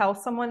 When we tell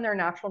someone their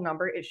natural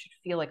number, it should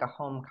feel like a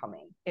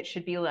homecoming. It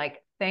should be like,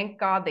 thank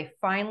God they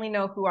finally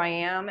know who I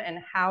am and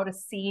how to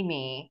see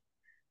me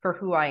for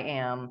who I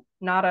am.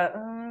 Not a,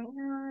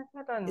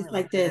 it's really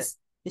like this.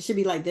 It should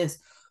be like this.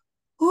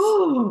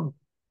 Oh,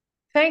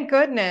 thank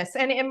goodness.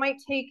 And it might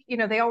take,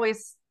 they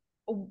always,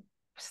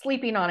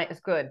 sleeping on it is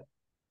good.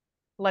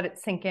 Let it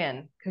sink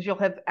in, because you'll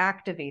have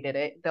activated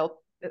it.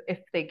 If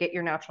they get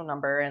your natural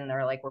number and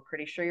they're like, we're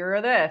pretty sure you're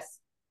this,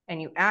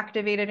 and you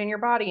activate it in your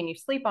body and you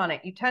sleep on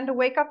it, you tend to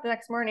wake up the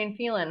next morning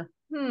feeling,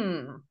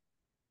 I'm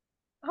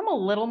a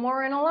little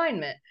more in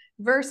alignment.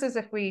 Versus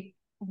if we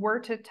were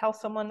to tell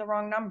someone the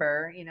wrong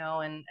number,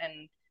 and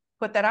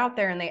put that out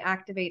there and they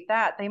activate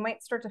that, they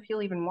might start to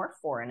feel even more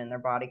foreign in their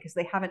body because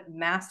they haven't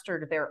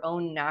mastered their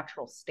own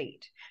natural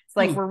state. It's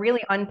like we're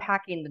really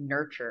unpacking the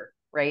nurture,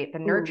 right? The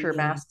nurture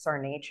masks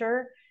our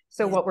nature.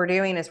 So what we're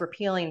doing is we're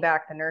peeling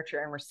back the nurture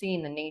and we're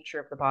seeing the nature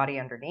of the body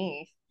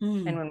underneath.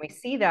 And when we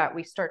see that,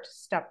 we start to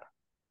step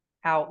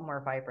out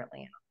more vibrantly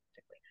and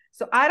authentically.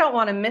 So I don't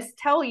want to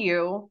mistell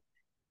you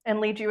and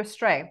lead you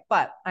astray,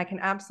 but I can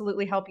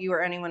absolutely help you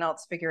or anyone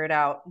else figure it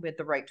out with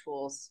the right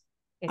tools.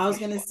 I was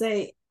going to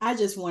say, I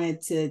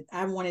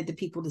wanted the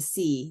people to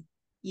see,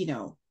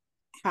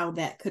 how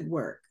that could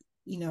work.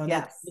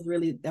 Yes.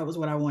 That was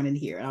what I wanted to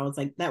hear. I was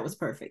like, that was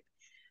perfect.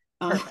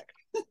 Perfect.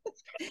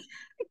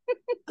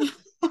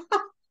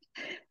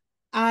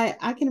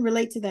 I can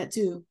relate to that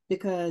too,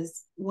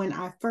 because when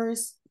I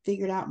first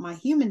figured out my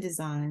human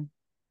design,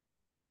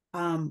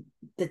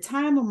 the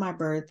time of my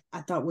birth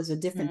I thought was a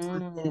different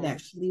time than it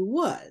actually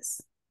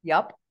was.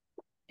 Yep.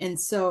 And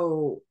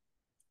so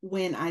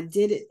when I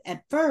did it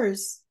at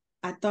first,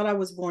 I thought I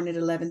was born at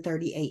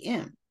 11:30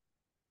 a.m.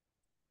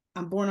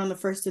 I'm born on the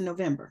 1st of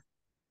November.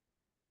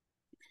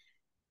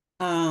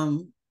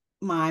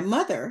 My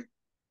mother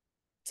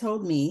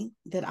told me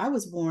that I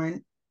was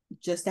born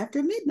just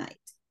after midnight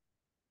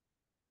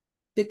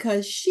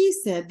because she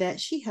said that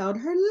she held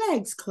her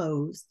legs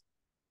closed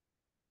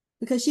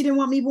because she didn't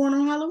want me born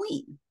on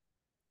Halloween.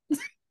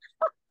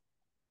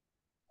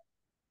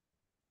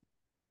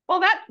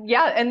 Well,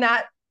 and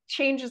that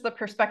changes the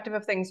perspective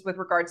of things with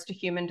regards to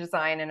human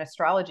design and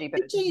astrology,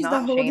 but it does changed the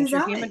not whole change your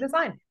design. human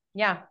design.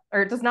 Yeah,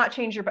 or it does not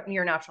change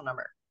your natural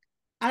number.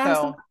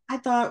 And I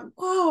thought,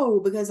 whoa,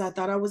 because I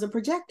thought I was a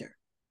projector.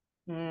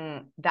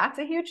 That's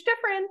a huge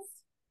difference.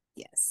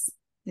 Yes.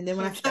 And then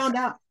when I found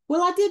out,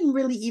 well, I didn't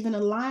really even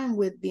align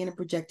with being a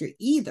projector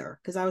either,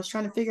 because I was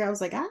trying to figure, I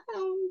was like, I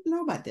don't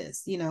know about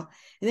this, you know.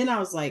 And then I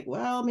was like,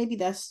 well, maybe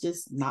that's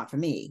just not for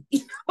me.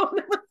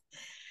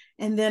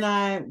 And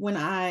then when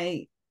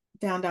I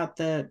found out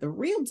the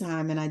real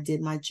time and I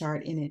did my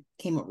chart and it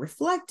came up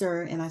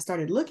reflector and I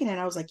started looking at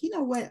it, I was like, you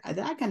know what,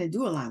 I kind of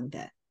do align with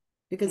that,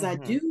 because I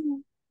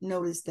do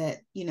notice that,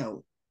 you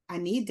know, I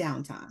need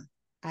downtime.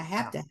 I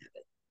have to have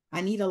it.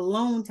 I need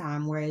alone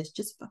time where it's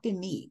just fucking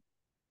me.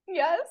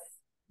 Yes.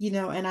 You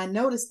know, and I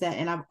noticed that,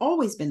 and I've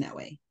always been that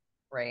way.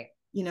 Right.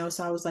 You know,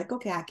 so I was like,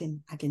 okay, I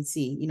can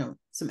see, you know,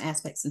 some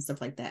aspects and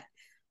stuff like that.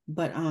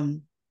 But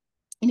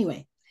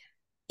anyway,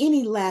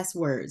 any last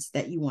words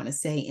that you want to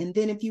say? And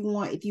then if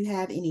you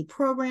have any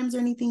programs or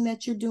anything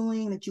that you're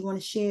doing that you want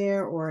to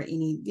share, or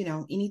any, you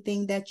know,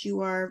 anything that you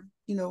are,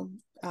 you know,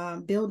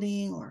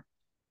 building or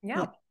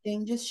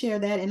anything, just share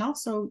that. And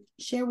also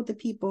share with the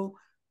people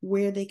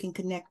where they can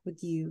connect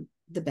with you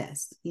the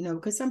best, you know,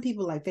 because some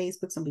people like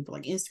Facebook, some people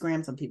like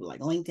Instagram, some people like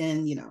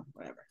LinkedIn, you know,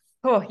 whatever.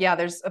 Oh yeah,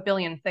 there's a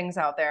billion things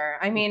out there.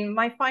 I mean,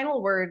 my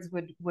final words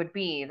would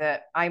be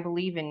that I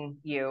believe in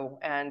you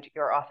and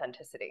your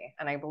authenticity.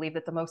 And I believe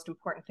that the most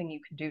important thing you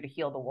can do to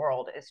heal the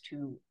world is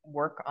to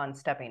work on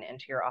stepping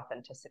into your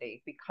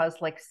authenticity, because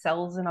like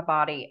cells in a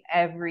body,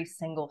 every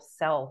single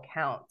cell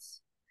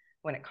counts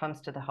when it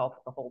comes to the health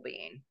of the whole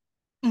being.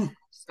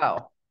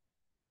 So,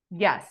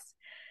 yes.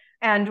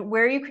 And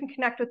where you can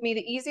connect with me,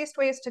 the easiest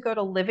way is to go to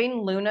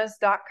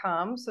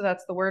livinglunas.com. So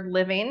that's the word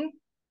living,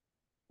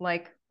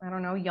 like, I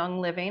don't know,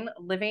 young living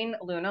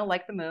Luna,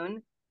 like the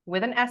moon,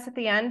 with an S at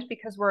the end,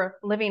 because we're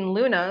living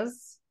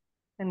Lunas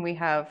and we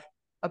have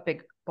a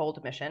big,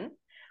 bold mission,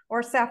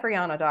 or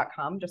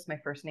safriana.com, just my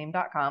first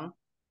name.com.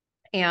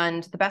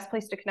 And the best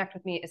place to connect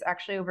with me is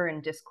actually over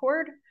in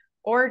Discord,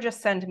 or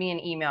just send me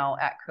an email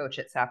at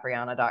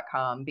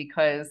coach@safriana.com,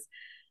 because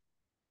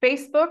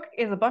Facebook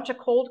is a bunch of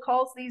cold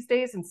calls these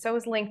days, and so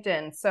is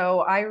LinkedIn. So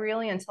I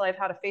really, until I've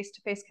had a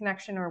face-to-face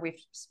connection or we've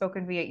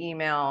spoken via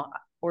email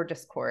or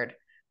Discord,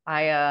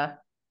 I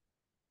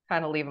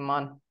kind of leave them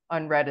on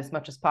unread as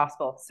much as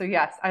possible. So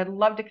yes, I'd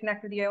love to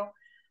connect with you.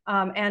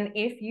 And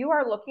if you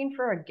are looking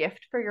for a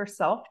gift for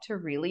yourself to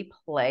really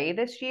play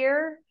this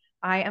year,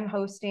 I am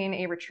hosting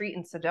a retreat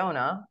in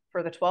Sedona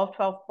for the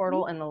 12/12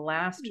 portal in the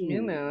last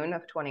new moon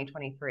of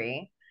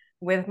 2023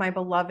 with my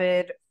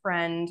beloved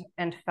friend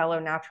and fellow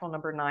natural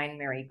number 9,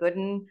 Mary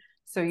Gooden.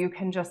 So you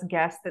can just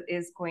guess that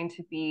is going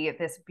to be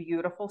this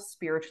beautiful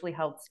spiritually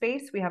held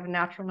space. We have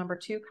natural number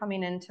 2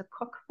 coming in to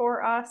cook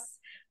for us,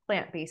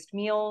 plant-based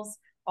meals.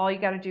 All you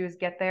got to do is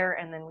get there,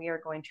 and then we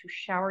are going to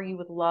shower you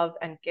with love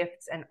and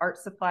gifts and art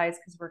supplies,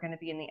 because we're going to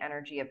be in the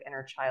energy of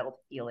inner child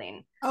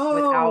healing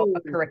without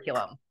a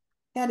curriculum.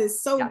 That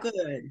is so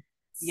good.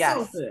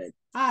 Yes. So good.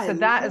 So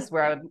that is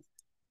where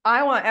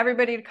I want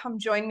everybody to come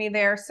join me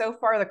there. So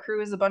far, the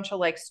crew is a bunch of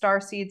like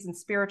starseeds and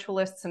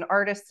spiritualists and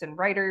artists and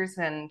writers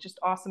and just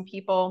awesome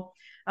people.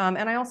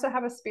 And I also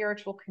have a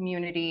spiritual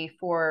community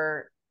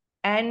for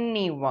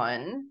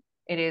anyone.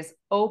 It is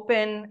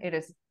open. It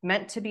is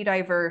meant to be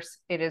diverse.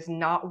 It is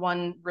not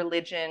one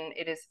religion.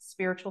 It is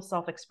spiritual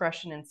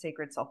self-expression and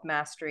sacred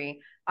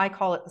self-mastery. I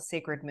call it the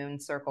Sacred Moon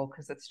Circle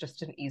because it's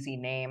just an easy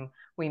name.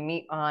 We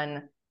meet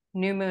on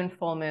new moon,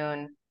 full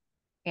moon,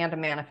 and a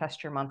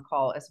manifest your month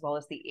call, as well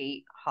as the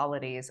 8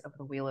 holidays of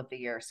the wheel of the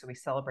year. So we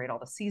celebrate all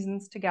the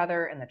seasons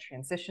together and the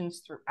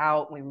transitions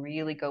throughout. We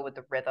really go with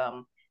the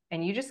rhythm,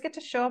 and you just get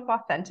to show up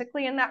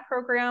authentically in that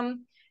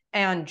program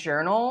and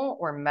journal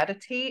or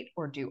meditate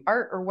or do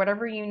art or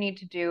whatever you need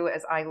to do,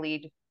 as I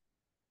lead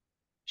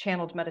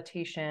channeled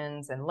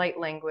meditations and light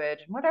language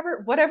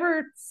and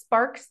whatever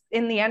sparks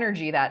in the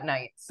energy that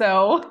night.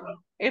 So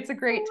it's a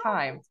great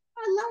time.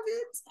 I love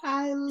it.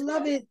 I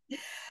love it.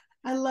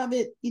 I love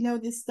it. You know,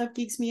 this stuff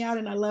geeks me out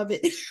and I love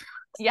it.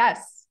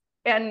 Yes.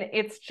 And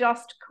it's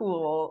just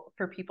cool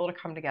for people to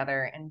come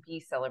together and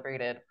be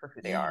celebrated for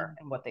who they are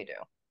and what they do.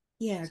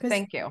 Yeah. So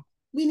thank you.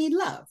 We need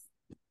love.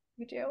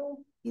 We do.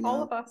 You know,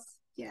 all of us.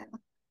 Yeah.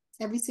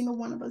 Every single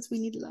one of us, we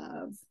need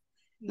love.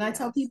 And I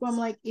tell people, I'm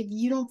like, if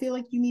you don't feel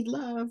like you need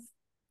love,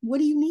 what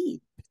do you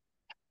need?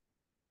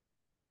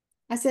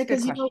 I said,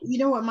 because you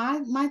know what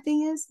my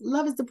thing is?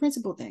 Love is the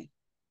principal thing.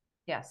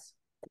 Yes.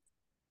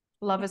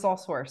 Love is all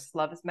source.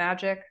 Love is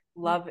magic.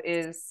 Love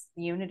is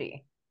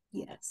unity.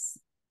 Yes.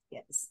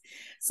 Yes.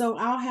 So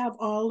I'll have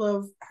all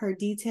of her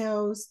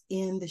details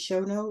in the show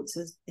notes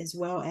as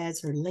well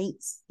as her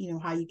links,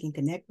 how you can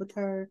connect with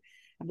her.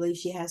 I believe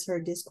she has her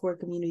Discord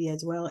community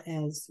as well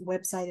as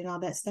website and all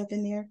that stuff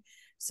in there.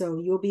 So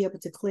you'll be able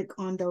to click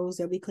on those.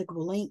 There'll be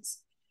clickable links.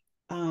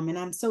 And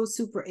I'm so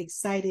super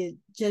excited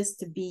just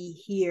to be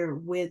here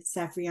with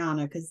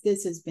Safriana, because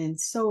this has been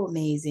so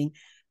amazing.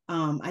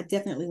 I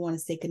definitely want to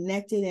stay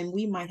connected, and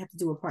we might have to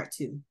do a part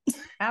 2.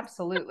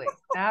 Absolutely.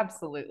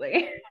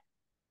 Absolutely.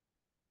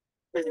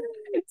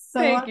 So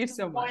thank you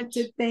so much. I want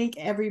to thank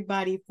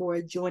everybody for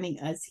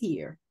joining us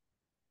here.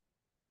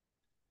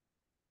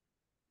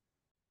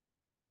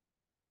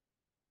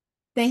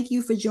 Thank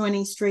you for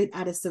joining Straight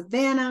Out of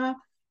Savannah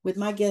with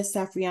my guest,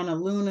 Safriana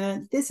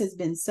Luna. This has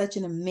been such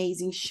an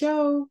amazing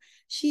show.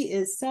 She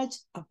is such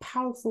a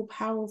powerful,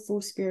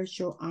 powerful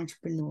spiritual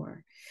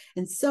entrepreneur.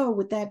 And so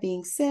with that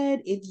being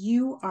said, if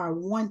you are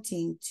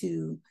wanting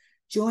to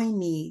join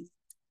me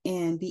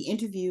and be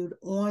interviewed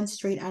on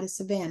Straight Out of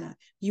Savannah,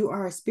 you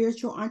are a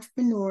spiritual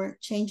entrepreneur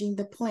changing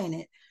the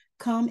planet,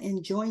 come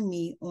and join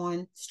me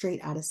on Straight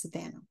Out of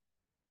Savannah.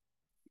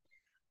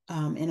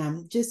 And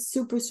I'm just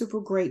super, super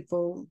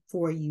grateful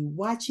for you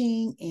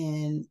watching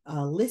and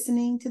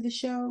listening to the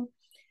show.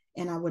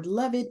 And I would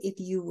love it if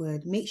you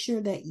would make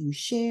sure that you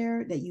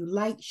share, that you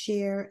like,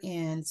 share,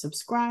 and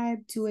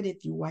subscribe to it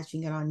if you're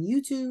watching it on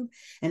YouTube.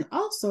 And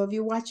also if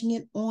you're watching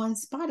it on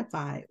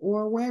Spotify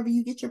or wherever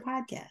you get your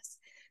podcasts,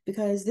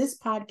 because this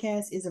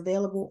podcast is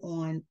available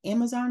on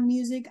Amazon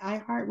Music,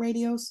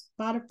 iHeartRadio,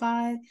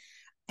 Spotify,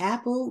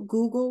 Apple,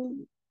 Google,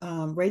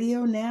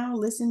 Radio Now,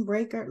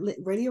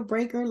 Radio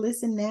Breaker,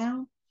 Listen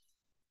Now,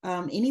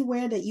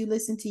 anywhere that you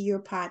listen to your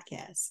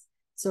podcast.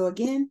 So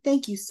again,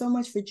 thank you so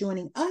much for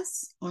joining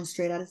us on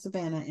Straight Out of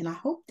Savannah, and I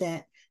hope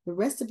that the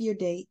rest of your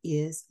day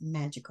is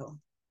magical.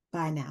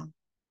 Bye now.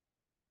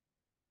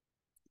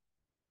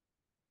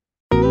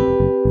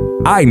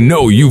 I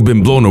know you've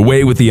been blown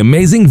away with the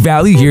amazing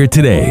value here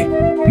today.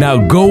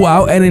 Now go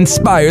out and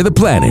inspire the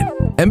planet.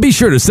 And be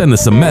sure to send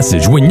us a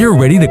message when you're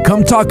ready to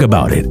come talk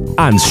about it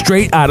on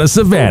Straight Out of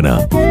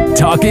Savannah,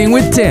 Talking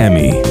with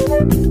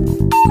Tammy.